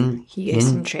is in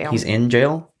jail. He's in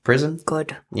jail. Prison?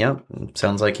 Good. Yeah.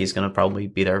 Sounds like he's going to probably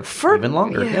be there for even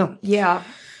longer. Yeah.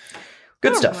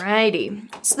 Good stuff.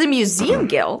 Alrighty. So the Museum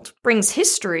Guild brings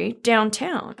history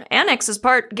downtown. Annex is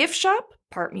part gift shop,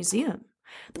 part museum.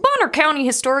 The Bonner County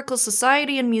Historical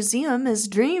Society and Museum has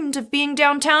dreamed of being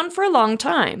downtown for a long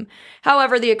time.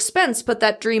 However, the expense put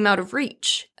that dream out of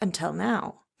reach until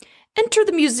now. Enter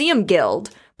the Museum Guild,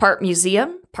 part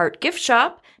museum, part gift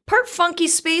shop, part funky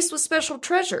space with special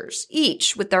treasures,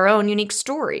 each with their own unique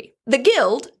story. The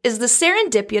Guild is the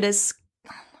serendipitous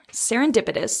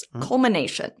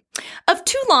culmination of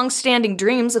 2 long-standing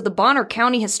dreams of the Bonner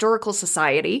County Historical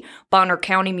Society, Bonner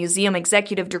County Museum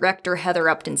Executive Director Heather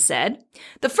Upton said.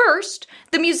 The first,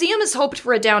 the museum has hoped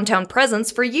for a downtown presence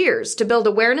for years to build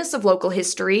awareness of local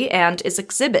history and its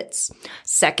exhibits.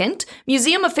 Second,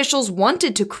 museum officials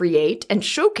wanted to create and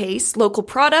showcase local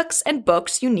products and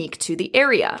books unique to the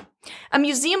area. A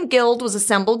museum guild was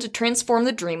assembled to transform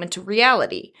the dream into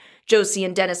reality. Josie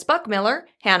and Dennis Buckmiller,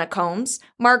 Hannah Combs,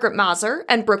 Margaret Mazur,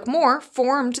 and Brooke Moore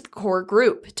formed the core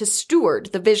group to steward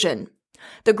the vision.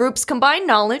 The group's combined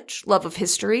knowledge, love of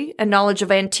history, and knowledge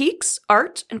of antiques,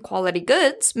 art, and quality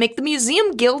goods make the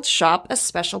Museum Guild shop a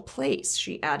special place,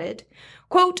 she added.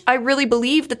 Quote, I really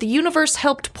believe that the universe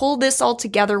helped pull this all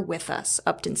together with us,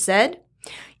 Upton said.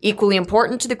 Equally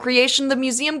important to the creation of the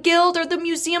Museum Guild are the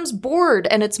museum's board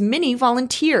and its many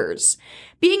volunteers.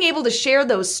 Being able to share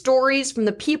those stories from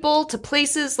the people to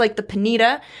places like the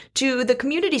Peneda to the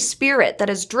community spirit that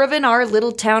has driven our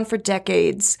little town for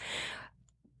decades.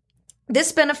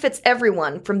 This benefits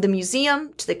everyone, from the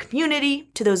museum to the community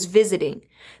to those visiting.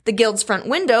 The Guild's front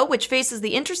window, which faces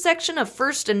the intersection of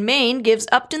First and Main, gives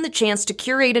Upton the chance to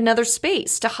curate another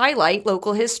space to highlight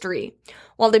local history.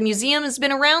 While the museum has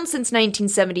been around since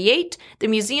 1978, the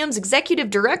museum's executive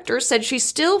director said she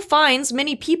still finds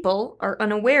many people are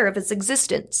unaware of its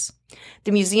existence.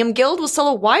 The Museum Guild will sell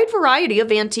a wide variety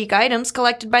of antique items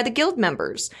collected by the Guild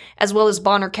members, as well as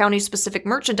Bonner County-specific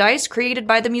merchandise created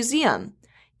by the museum.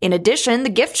 In addition, the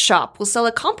gift shop will sell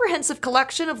a comprehensive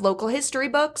collection of local history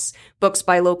books, books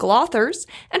by local authors,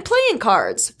 and playing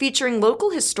cards featuring local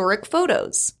historic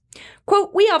photos.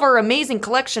 Quote, "We have our amazing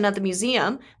collection at the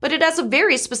museum, but it has a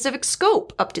very specific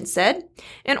scope," Upton said.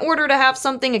 "In order to have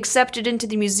something accepted into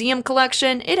the museum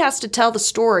collection, it has to tell the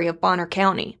story of Bonner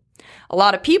County. A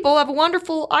lot of people have a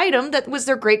wonderful item that was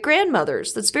their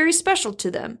great-grandmother's that's very special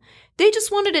to them. They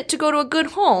just wanted it to go to a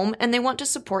good home, and they want to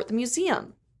support the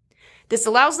museum. This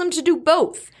allows them to do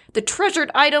both. The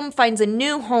treasured item finds a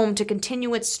new home to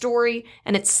continue its story,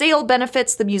 and its sale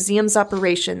benefits the museum's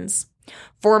operations.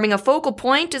 Forming a focal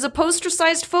point is a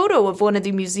poster-sized photo of one of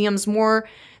the museum's more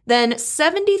than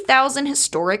 70,000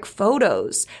 historic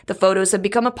photos. The photos have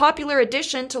become a popular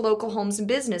addition to local homes and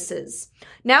businesses.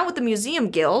 Now with the Museum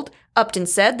Guild, Upton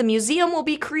said the museum will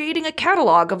be creating a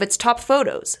catalog of its top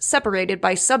photos, separated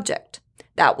by subject.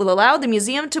 That will allow the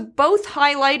museum to both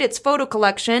highlight its photo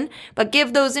collection, but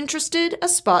give those interested a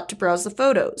spot to browse the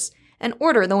photos and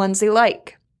order the ones they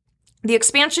like. The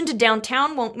expansion to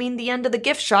downtown won't mean the end of the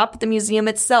gift shop at the museum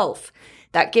itself.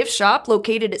 That gift shop,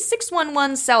 located at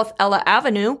 611 South Ella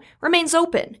Avenue, remains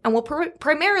open and will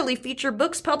primarily feature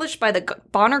books published by the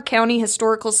Bonner County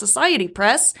Historical Society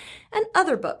Press and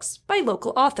other books by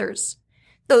local authors.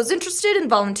 Those interested in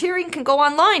volunteering can go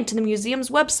online to the museum's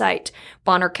website,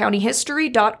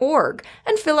 bonnercountyhistory.org,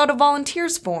 and fill out a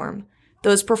volunteers form.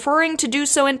 Those preferring to do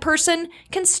so in person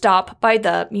can stop by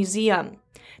the museum.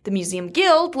 The Museum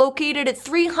Guild, located at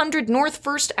 300 North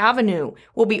First Avenue,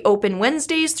 will be open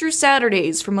Wednesdays through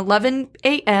Saturdays from 11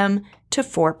 a.m. to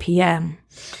 4 p.m.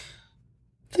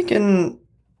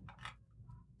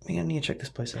 I need to check this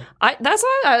place out. That's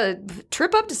a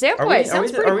trip up to Sandpoint.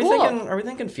 Sounds pretty cool. Are we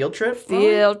thinking field trip?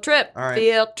 Field trip. All right.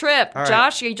 Field trip. All right.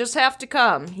 Josh, you just have to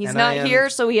come. He's not here,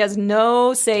 so he has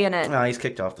no say in it. No, he's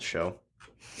kicked off the show.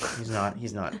 He's not.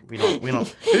 We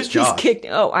don't. Who's Josh?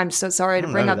 I'm so sorry to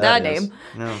bring up that name.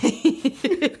 No.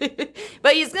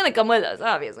 But he's going to come with us,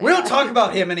 obviously. We don't talk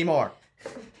about him anymore.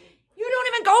 You don't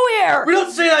even go here. We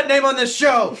don't say that name on this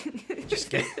show. Just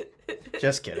kidding.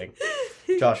 Just kidding.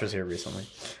 Josh was here recently.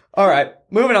 All right,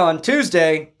 moving on.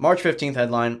 Tuesday, March 15th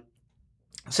headline.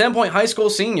 Sandpoint High School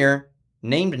senior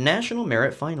named National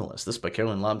Merit Finalist. This is by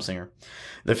Carolyn Lobsinger.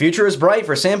 The future is bright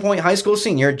for Sandpoint High School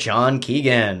senior John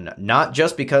Keegan, not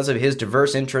just because of his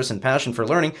diverse interests and passion for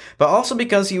learning, but also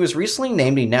because he was recently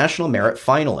named a National Merit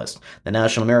Finalist. The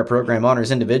National Merit Program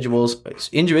honors individual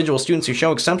students who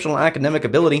show exceptional academic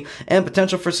ability and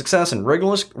potential for success in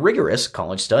rigorous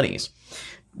college studies.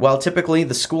 While typically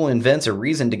the school invents a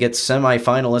reason to get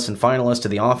semi-finalists and finalists to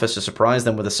the office to surprise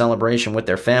them with a celebration with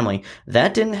their family,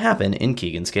 that didn't happen in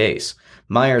Keegan's case.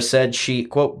 Meyer said she,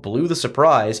 quote, blew the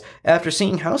surprise after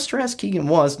seeing how stressed Keegan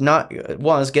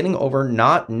was getting over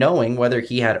not knowing whether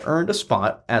he had earned a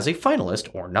spot as a finalist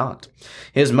or not.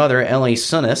 His mother, Ellie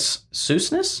Susness?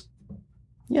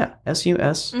 Yeah,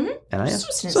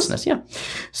 S-U-S-N-I-S. Susness, yeah.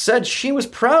 Said she was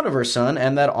proud of her son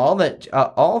and that all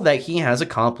that he has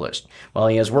accomplished. While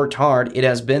he has worked hard, it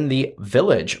has been the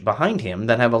village behind him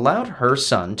that have allowed her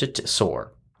son to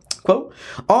soar. Quote,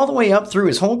 all the way up through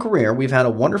his whole career, we've had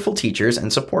wonderful teachers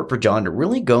and support for John to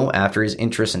really go after his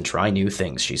interests and try new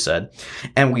things, she said.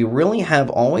 And we really have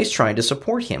always tried to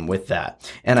support him with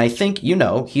that. And I think,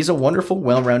 he's a wonderful,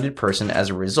 well-rounded person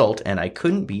as a result, and I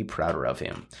couldn't be prouder of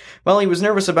him. While he was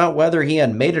nervous about whether he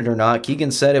had made it or not, Keegan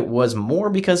said it was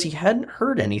more because he hadn't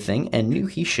heard anything and knew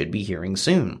he should be hearing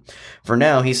soon. For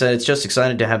now, he said it's just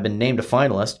excited to have been named a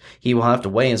finalist. He will have to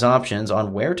weigh his options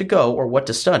on where to go or what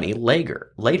to study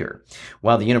later.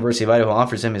 While the University of Idaho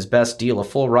offers him his best deal, a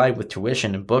full ride with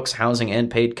tuition and books, housing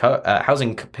paid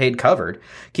covered,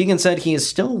 Keegan said he is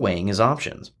still weighing his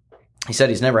options. He said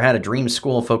he's never had a dream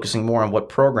school, focusing more on what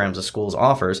programs the school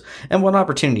offers and what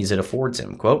opportunities it affords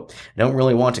him. Quote, I don't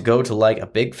really want to go to like a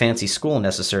big fancy school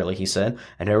necessarily, he said.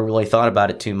 I never really thought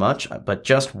about it too much, but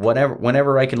just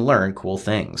whenever I can learn cool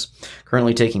things.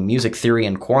 Currently taking music theory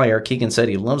and choir, Keegan said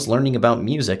he loves learning about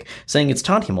music, saying it's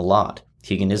taught him a lot.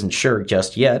 Keegan isn't sure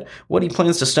just yet what he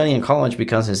plans to study in college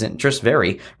because his interests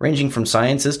vary, ranging from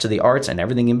sciences to the arts and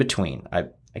everything in between. I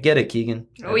get it, Keegan.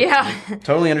 Oh, yeah.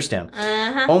 Totally understand.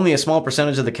 Uh-huh. Only a small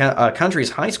percentage of the country's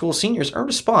high school seniors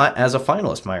earned a spot as a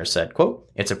finalist, Myers said. Quote,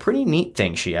 it's a pretty neat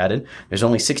thing, she added. There's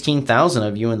only 16,000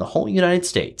 of you in the whole United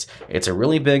States. It's a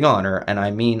really big honor, and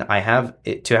I mean, I have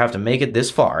to make it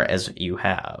this far as you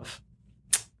have.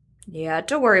 Yeah,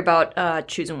 don't worry about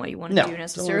choosing what you want to do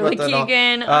necessarily,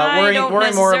 Keegan.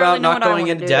 Worry more about not going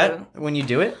into debt when you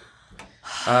do it.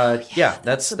 Yeah,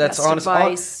 that's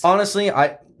honestly,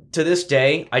 to this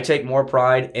day, I take more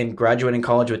pride in graduating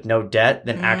college with no debt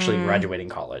than actually graduating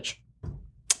college.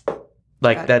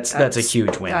 Like, that's a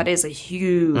huge win. That is a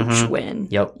huge win.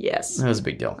 Yep. Yes. That was a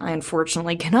big deal. I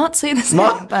unfortunately cannot say the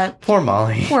same, but... Poor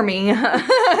Molly. Poor me.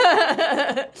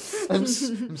 I'm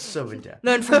so in debt.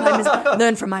 Learn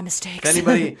from my mistakes. If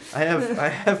anybody, I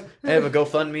have a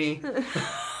GoFundMe.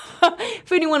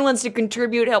 If anyone wants to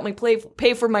contribute, help me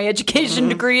pay for my education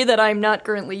degree that I'm not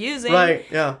currently using. Right,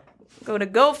 yeah. Go to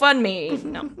GoFundMe.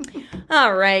 No.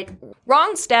 All right.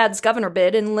 Rongstad's governor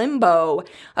bid in limbo.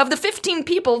 Of the 15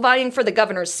 people vying for the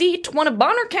governor's seat, one of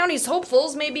Bonner County's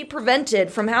hopefuls may be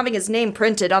prevented from having his name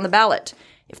printed on the ballot.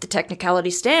 If the technicality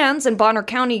stands and Bonner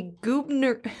County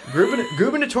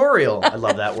gubernatorial, I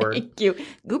love that word. Thank you.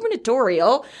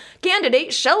 Gubernatorial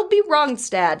candidate Shelby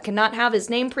Rongstad cannot have his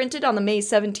name printed on the May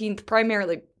 17th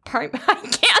I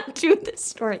can't do this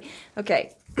story.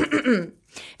 Okay. If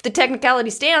the technicality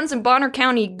stands in Bonner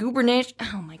County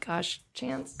gubernatorial... Oh my gosh,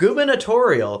 Chance.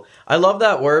 Gubernatorial. I love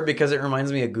that word because it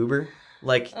reminds me of goober.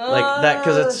 Like that,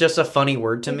 because it's just a funny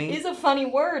word to me. It is a funny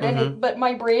word, but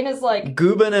my brain is like...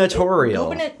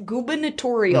 Gubernatorial.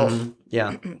 Gubernatorial.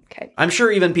 Yeah. Okay. I'm sure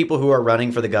even people who are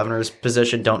running for the governor's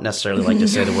position don't necessarily like to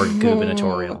say the word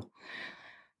gubernatorial.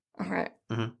 All right.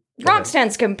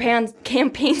 Rongstad's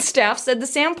campaign staff said the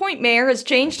Sandpoint mayor has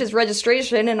changed his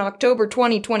registration in October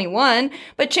 2021,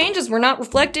 but changes were not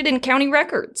reflected in county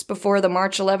records before the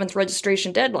March 11th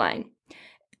registration deadline.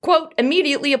 Quote,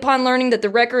 immediately upon learning that the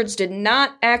records did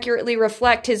not accurately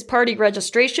reflect his party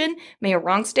registration, Mayor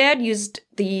Rongstad used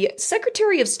the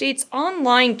Secretary of State's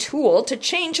online tool to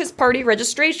change his party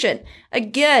registration,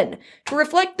 again, to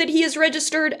reflect that he is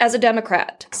registered as a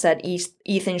Democrat, said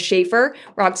Ethan Schaefer,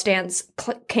 Rongstad's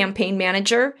campaign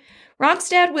manager.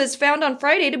 Rongstad was found on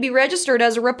Friday to be registered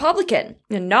as a Republican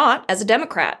and not as a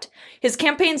Democrat. His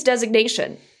campaign's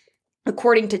designation.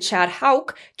 According to Chad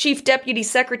Houck, Chief Deputy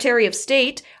Secretary of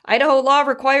State, Idaho law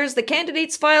requires the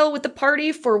candidates file with the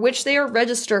party for which they are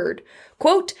registered.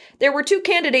 Quote, there were 2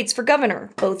 candidates for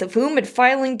governor, both of whom had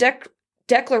filing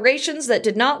declarations that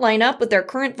did not line up with their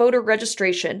current voter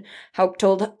registration, Houck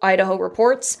told Idaho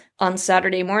Reports on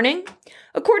Saturday morning.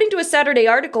 According to a Saturday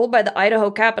article by the Idaho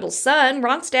Capital Sun,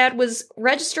 Rongstad was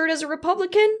registered as a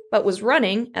Republican, but was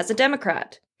running as a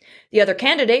Democrat. The other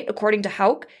candidate, according to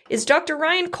Houck, is Dr.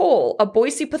 Ryan Cole, a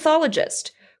Boise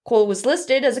pathologist. Cole was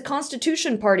listed as a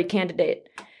Constitution Party candidate.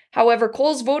 However,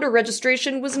 Cole's voter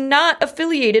registration was not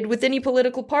affiliated with any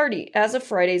political party as of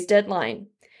Friday's deadline.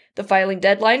 The filing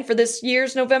deadline for this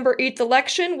year's November 8th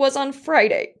election was on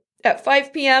Friday at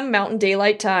 5 p.m. Mountain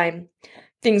Daylight Time.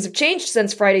 Things have changed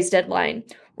since Friday's deadline,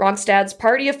 Rongstad's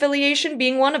party affiliation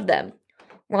being one of them.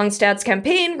 Rongstad's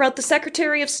campaign wrote the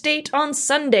Secretary of State on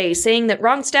Sunday, saying that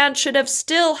Rongstad should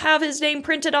still have his name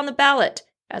printed on the ballot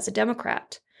as a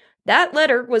Democrat. That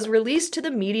letter was released to the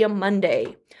media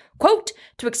Monday. Quote,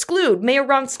 to exclude Mayor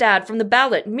Rongstad from the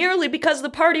ballot merely because the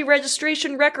party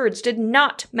registration records did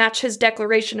not match his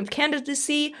declaration of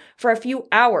candidacy for a few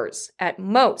hours at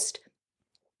most,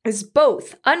 is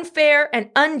both unfair and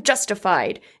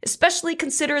unjustified, especially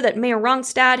consider that Mayor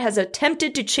Rongstad has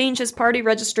attempted to change his party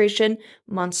registration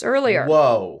months earlier.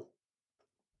 Whoa.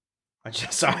 I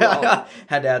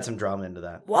had to add some drama into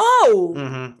that. Whoa!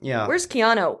 Mm-hmm, yeah. Where's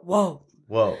Keanu? Whoa.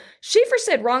 Schaefer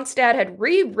said Rongstad had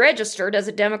re-registered as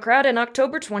a Democrat in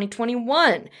October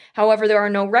 2021. However, there are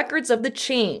no records of the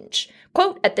change.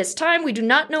 Quote, at this time, we do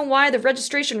not know why the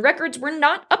registration records were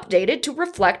not updated to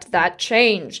reflect that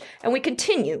change, and we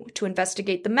continue to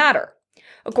investigate the matter.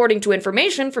 According to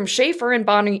information from Schaefer and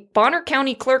Bonner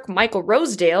County Clerk Michael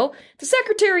Rosedale, the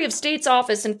Secretary of State's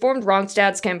office informed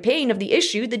Rongstad's campaign of the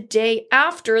issue the day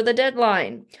after the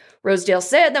deadline. Rosedale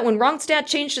said that when Rongstad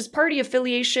changed his party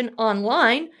affiliation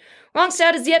online,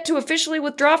 Rongstad is yet to officially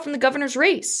withdraw from the governor's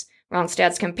race.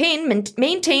 Ronstadt's campaign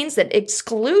maintains that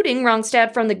excluding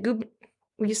Ronstadt from the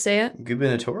will you say it?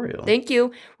 Gubernatorial. Thank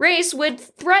you. Race would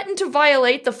threaten to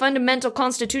violate the fundamental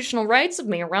constitutional rights of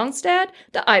Mayor Ronstadt,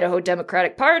 the Idaho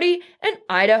Democratic Party, and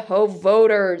Idaho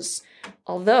voters.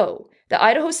 Although the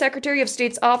Idaho Secretary of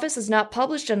State's office has not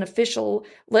published an official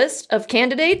list of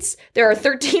candidates, there are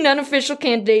 13 unofficial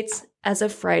candidates as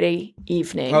of Friday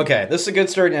evening. Okay, this is a good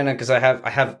story to end on because I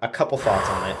have a couple thoughts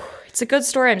on it. It's a good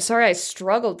story. I'm sorry I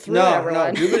struggled through it,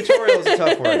 everyone. No, gubernatorial is a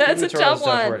tough word. That's a tough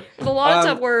one. There's a lot of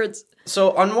tough words.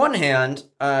 So on one hand,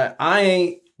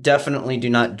 I definitely do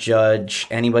not judge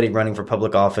anybody running for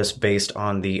public office based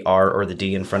on the R or the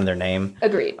D in front of their name.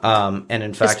 Agreed. And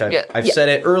in fact, I've said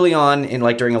it early on in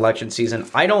during election season.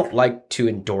 I don't like to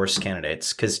endorse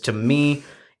candidates because to me,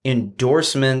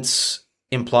 endorsements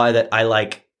imply that I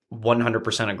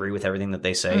 100% agree with everything that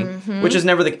they say, which is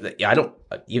never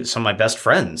some of my best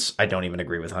friends, I don't even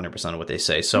agree with 100% of what they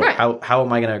say. So how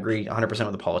am I going to agree 100%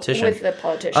 with a politician? With the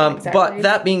politician, exactly. But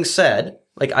that being said,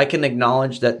 I can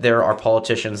acknowledge that there are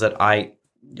politicians that I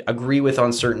agree with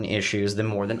on certain issues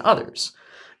more than others.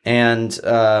 And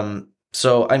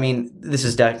so, I mean, this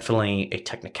is definitely a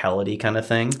technicality kind of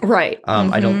thing. Right.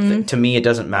 I don't think, to me, it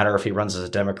doesn't matter if he runs as a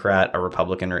Democrat, a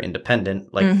Republican, or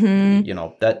independent.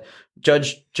 That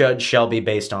judge shall be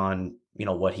based on,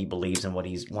 what he believes and what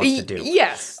he wants to do.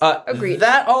 Yes. Agreed.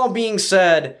 That all being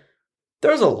said,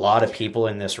 there's a lot of people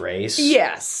in this race.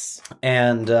 Yes.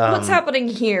 And what's happening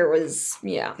here was,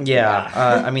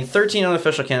 I mean, 13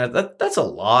 unofficial candidates, that's a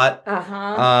lot.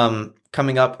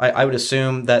 Coming up, I would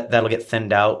assume that'll get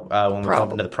thinned out when we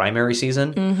come into the primary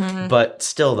season. But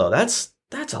still, though, that's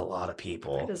a lot of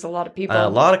people. There's a lot of people. A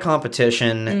lot of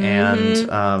competition, and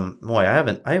boy, I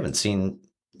haven't seen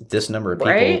this number of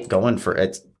people going for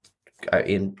it.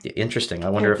 Interesting. I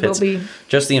wonder if it's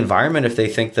just the environment. If they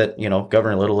think that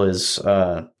Governor Little is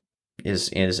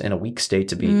in a weak state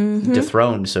to be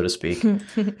dethroned, so to speak.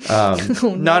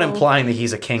 Not implying that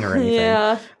he's a king or anything.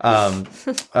 Yeah.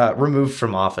 Removed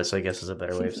from office, I guess, is a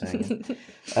better way of saying it.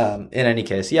 In any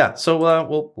case,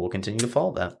 So we'll continue to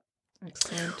follow that.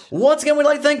 Excellent. Once again, we'd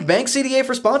like to thank Bank CDA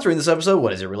for sponsoring this episode.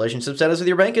 What is your relationship status with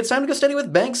your bank? It's time to go steady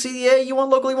with Bank CDA. You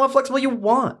want local, you want flexible, you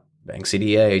want Bank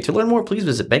CDA. To learn more, please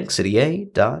visit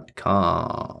bankcda.com.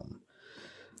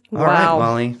 Wow. All right,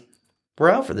 Molly.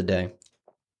 We're out for the day.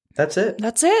 That's it.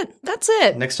 That's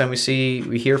it. Next time we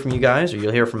hear from you guys, or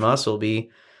you'll hear from us, it'll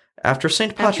be after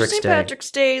St.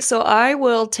 Patrick's Day. So I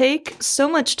will take so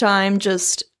much time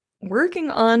just working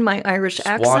on my Irish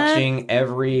accent.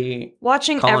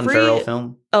 Watching Colin Farrell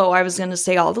film. Oh, I was going to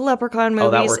say all the Leprechaun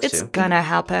movies. That works it's too. Gonna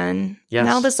happen. Yes.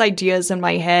 Now this idea is in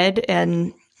my head,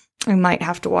 and I might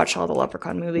have to watch all the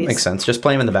Leprechaun movies. Makes sense. Just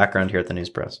play them in the background here at the News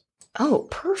Press. Oh,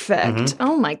 perfect.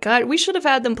 Oh my God. We should have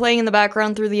had them playing in the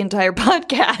background through the entire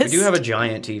podcast. We do have a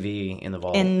giant TV in the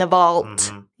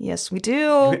vault. Yes, we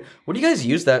do. What do you guys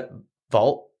use that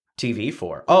vault TV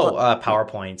for?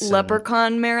 PowerPoints.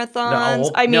 Leprechaun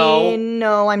marathons.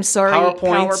 No, I'm sorry.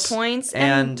 PowerPoints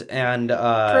and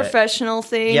professional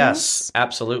things. Yes,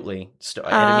 absolutely.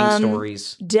 Editing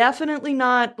stories. Definitely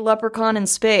not Leprechaun in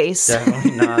Space.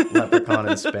 Definitely not Leprechaun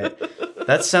in Space.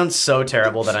 That sounds so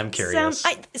terrible that I'm curious.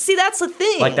 See, that's the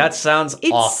thing. That sounds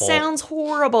awful. It sounds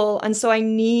horrible, and so I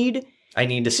need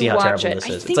to see how terrible this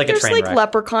is. It's like a train wreck. There's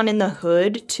Leprechaun in the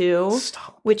Hood too,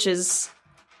 which is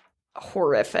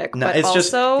horrific. No, but it's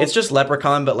also, just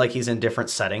Leprechaun, but he's in different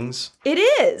settings. It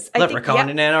is Leprechaun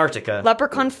in Antarctica.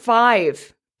 Leprechaun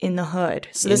 5 in the Hood.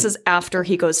 So this is after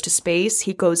he goes to space.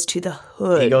 He goes to the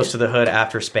Hood. He goes to the Hood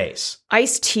after space.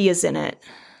 Ice-T is in it.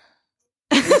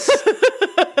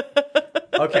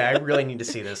 Okay, I really need to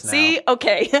see this now. See,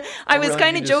 okay. I was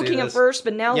kind of joking at first,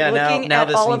 but now looking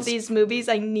at all of these movies,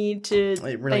 I need to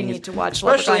watch.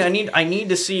 Especially, I need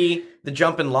to see the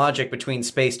jump in logic between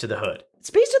Space to the Hood.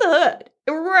 Space to the Hood,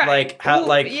 right?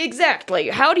 Exactly.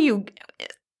 How do you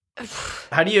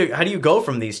go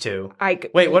from these two?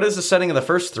 Wait, what is the setting of the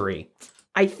first three?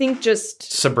 I think just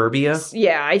suburbia.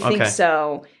 Yeah, I think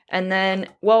so. And then,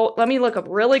 let me look up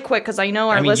really quick because I know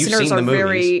our listeners are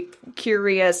very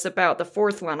curious about the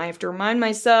fourth one. I have to remind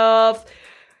myself.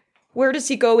 Where does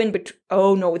he go in between?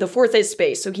 Oh, no, the fourth is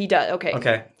space. So he does.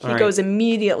 Okay. He goes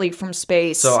immediately from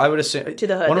space. So I would assume to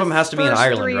the Hood. One of them has to be in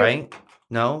Ireland, right?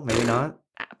 No, maybe not.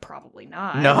 Probably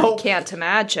not. No, I can't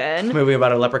imagine. A movie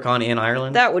about a leprechaun in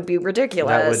Ireland. That would be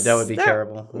ridiculous. That would be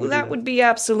terrible. That would be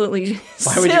absolutely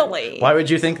silly. Why would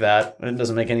you think that? It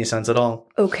doesn't make any sense at all.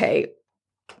 Okay.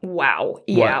 Wow.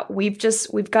 Yeah, we've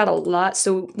got a lot.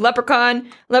 So Leprechaun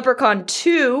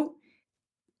 2.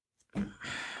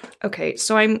 Okay,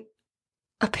 so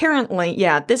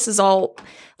this is all.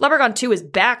 Leprechaun 2 is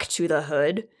back to the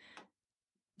Hood.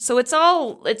 So it's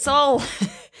all.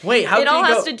 Wait, how? It all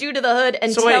has to do to the Hood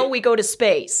until we go to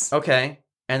space. Okay,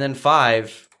 and then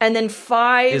 5. And then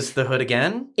 5 is the Hood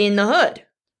again in the Hood.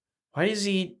 Why does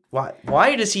he?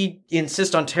 Why does he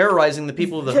insist on terrorizing the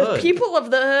people of the Hood? The people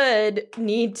of the Hood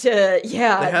need to,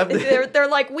 they're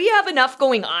like, we have enough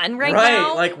going on right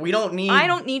now. Right, like we don't need. I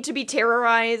don't need to be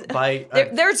terrorized by.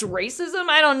 There's racism.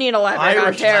 I don't need a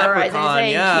leprechaun terrorizing.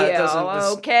 Thank you.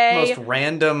 Okay. Most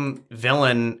random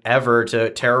villain ever to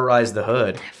terrorize the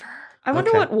Hood. I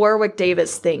wonder what Warwick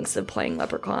Davis thinks of playing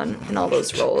Leprechaun in all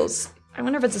those roles. I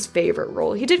wonder if it's his favorite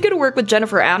role. He did get to work with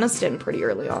Jennifer Aniston pretty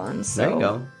early on. So. There you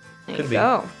go.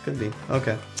 Could be.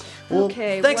 Okay. Well,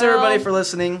 okay, thanks everybody for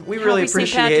listening. We really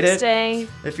appreciate it. Day.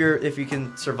 If you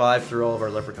can survive through all of our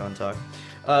Leprechaun talk.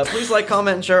 Please like,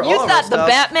 comment, and share all of our stuff. You thought the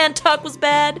Batman talk was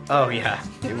bad? Oh yeah,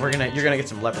 you're gonna get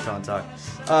some Leprechaun talk.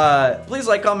 Please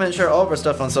like, comment, and share all of our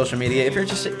stuff on social media. If you're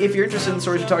interested in the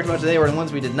stories we talked about today or the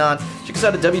ones we did not, check us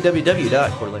out at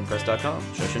www.coeurlanepress.com,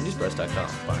 shoshindiespress.com,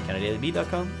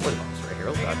 BonnerCountyDailyBee.com, or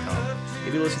themonsterherald.com.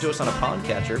 If you listen to us on a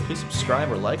podcatcher, please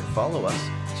subscribe or like or follow us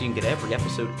so you can get every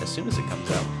episode as soon as it comes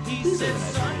out. Please leave a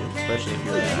nice review, especially if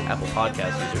you're an Apple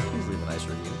Podcast user. Please leave a nice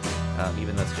review.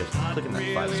 Even that's just clicking that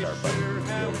 5-star button. We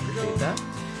really appreciate that.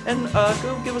 And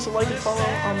go give us a like and follow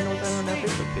on the North Island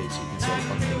Facebook page so you can see all the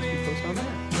fun things we post on there.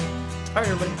 Alright,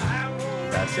 everybody.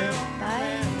 That's it.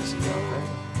 Bye. We'll see you on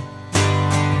Friday.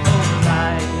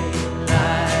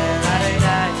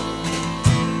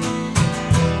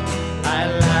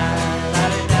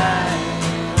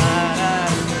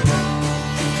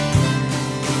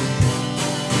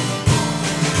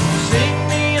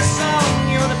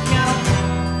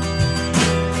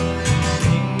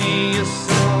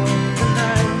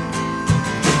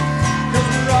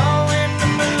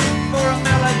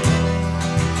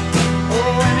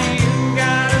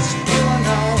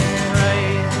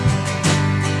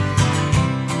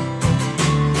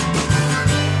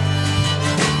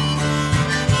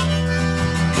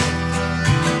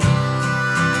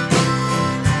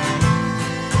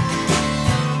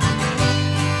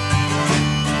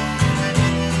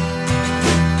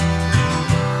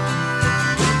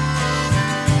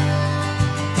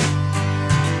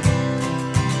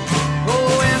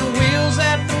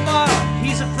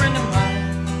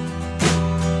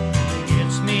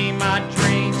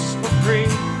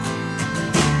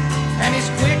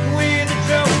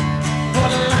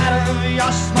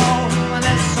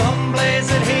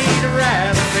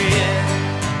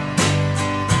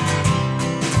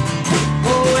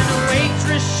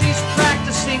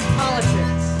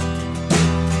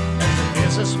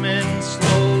 businessmen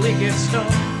slowly get stoned,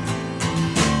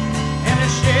 and they're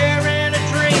sharing a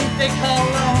drink they call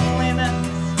loneliness.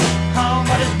 Oh,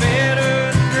 but it's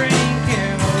better than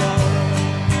drinking alone.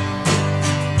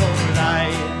 Oh,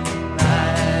 lie,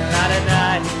 lie, lie,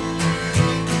 lie,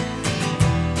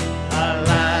 lie,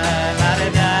 lie, lie, lie,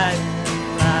 lie,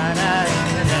 lie, lie.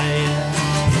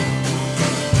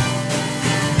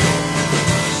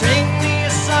 Sing me a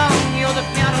song, you're the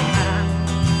piano man.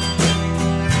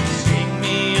 Sing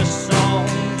me a song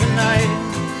tonight,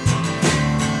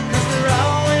 'cause we're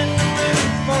all in the mood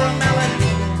for a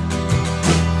melody.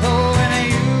 Oh, and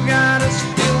you got us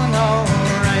feeling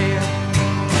alright.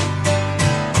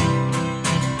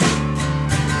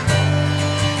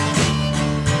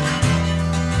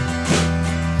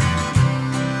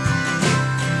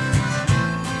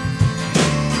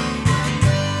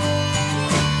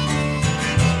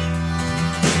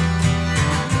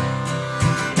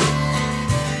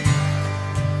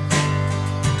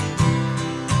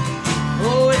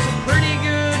 Oh, it's a pretty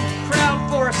good crowd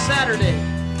for a Saturday.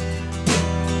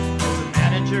 The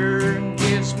manager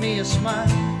gives me a smile.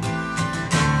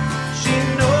 She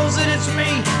knows that it's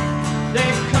me.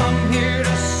 They've come here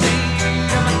to see.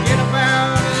 I'm gonna get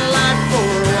about life for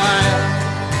a while.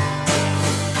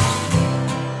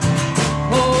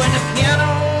 Oh, and the piano,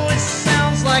 it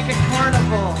sounds like a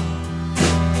carnival.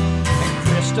 And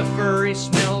Christopher, he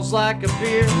smells like a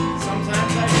beer.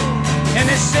 Sometimes I do. And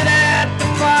they sit at the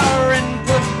bar and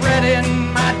put bread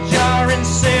in my jar and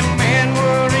say, man,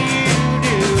 we're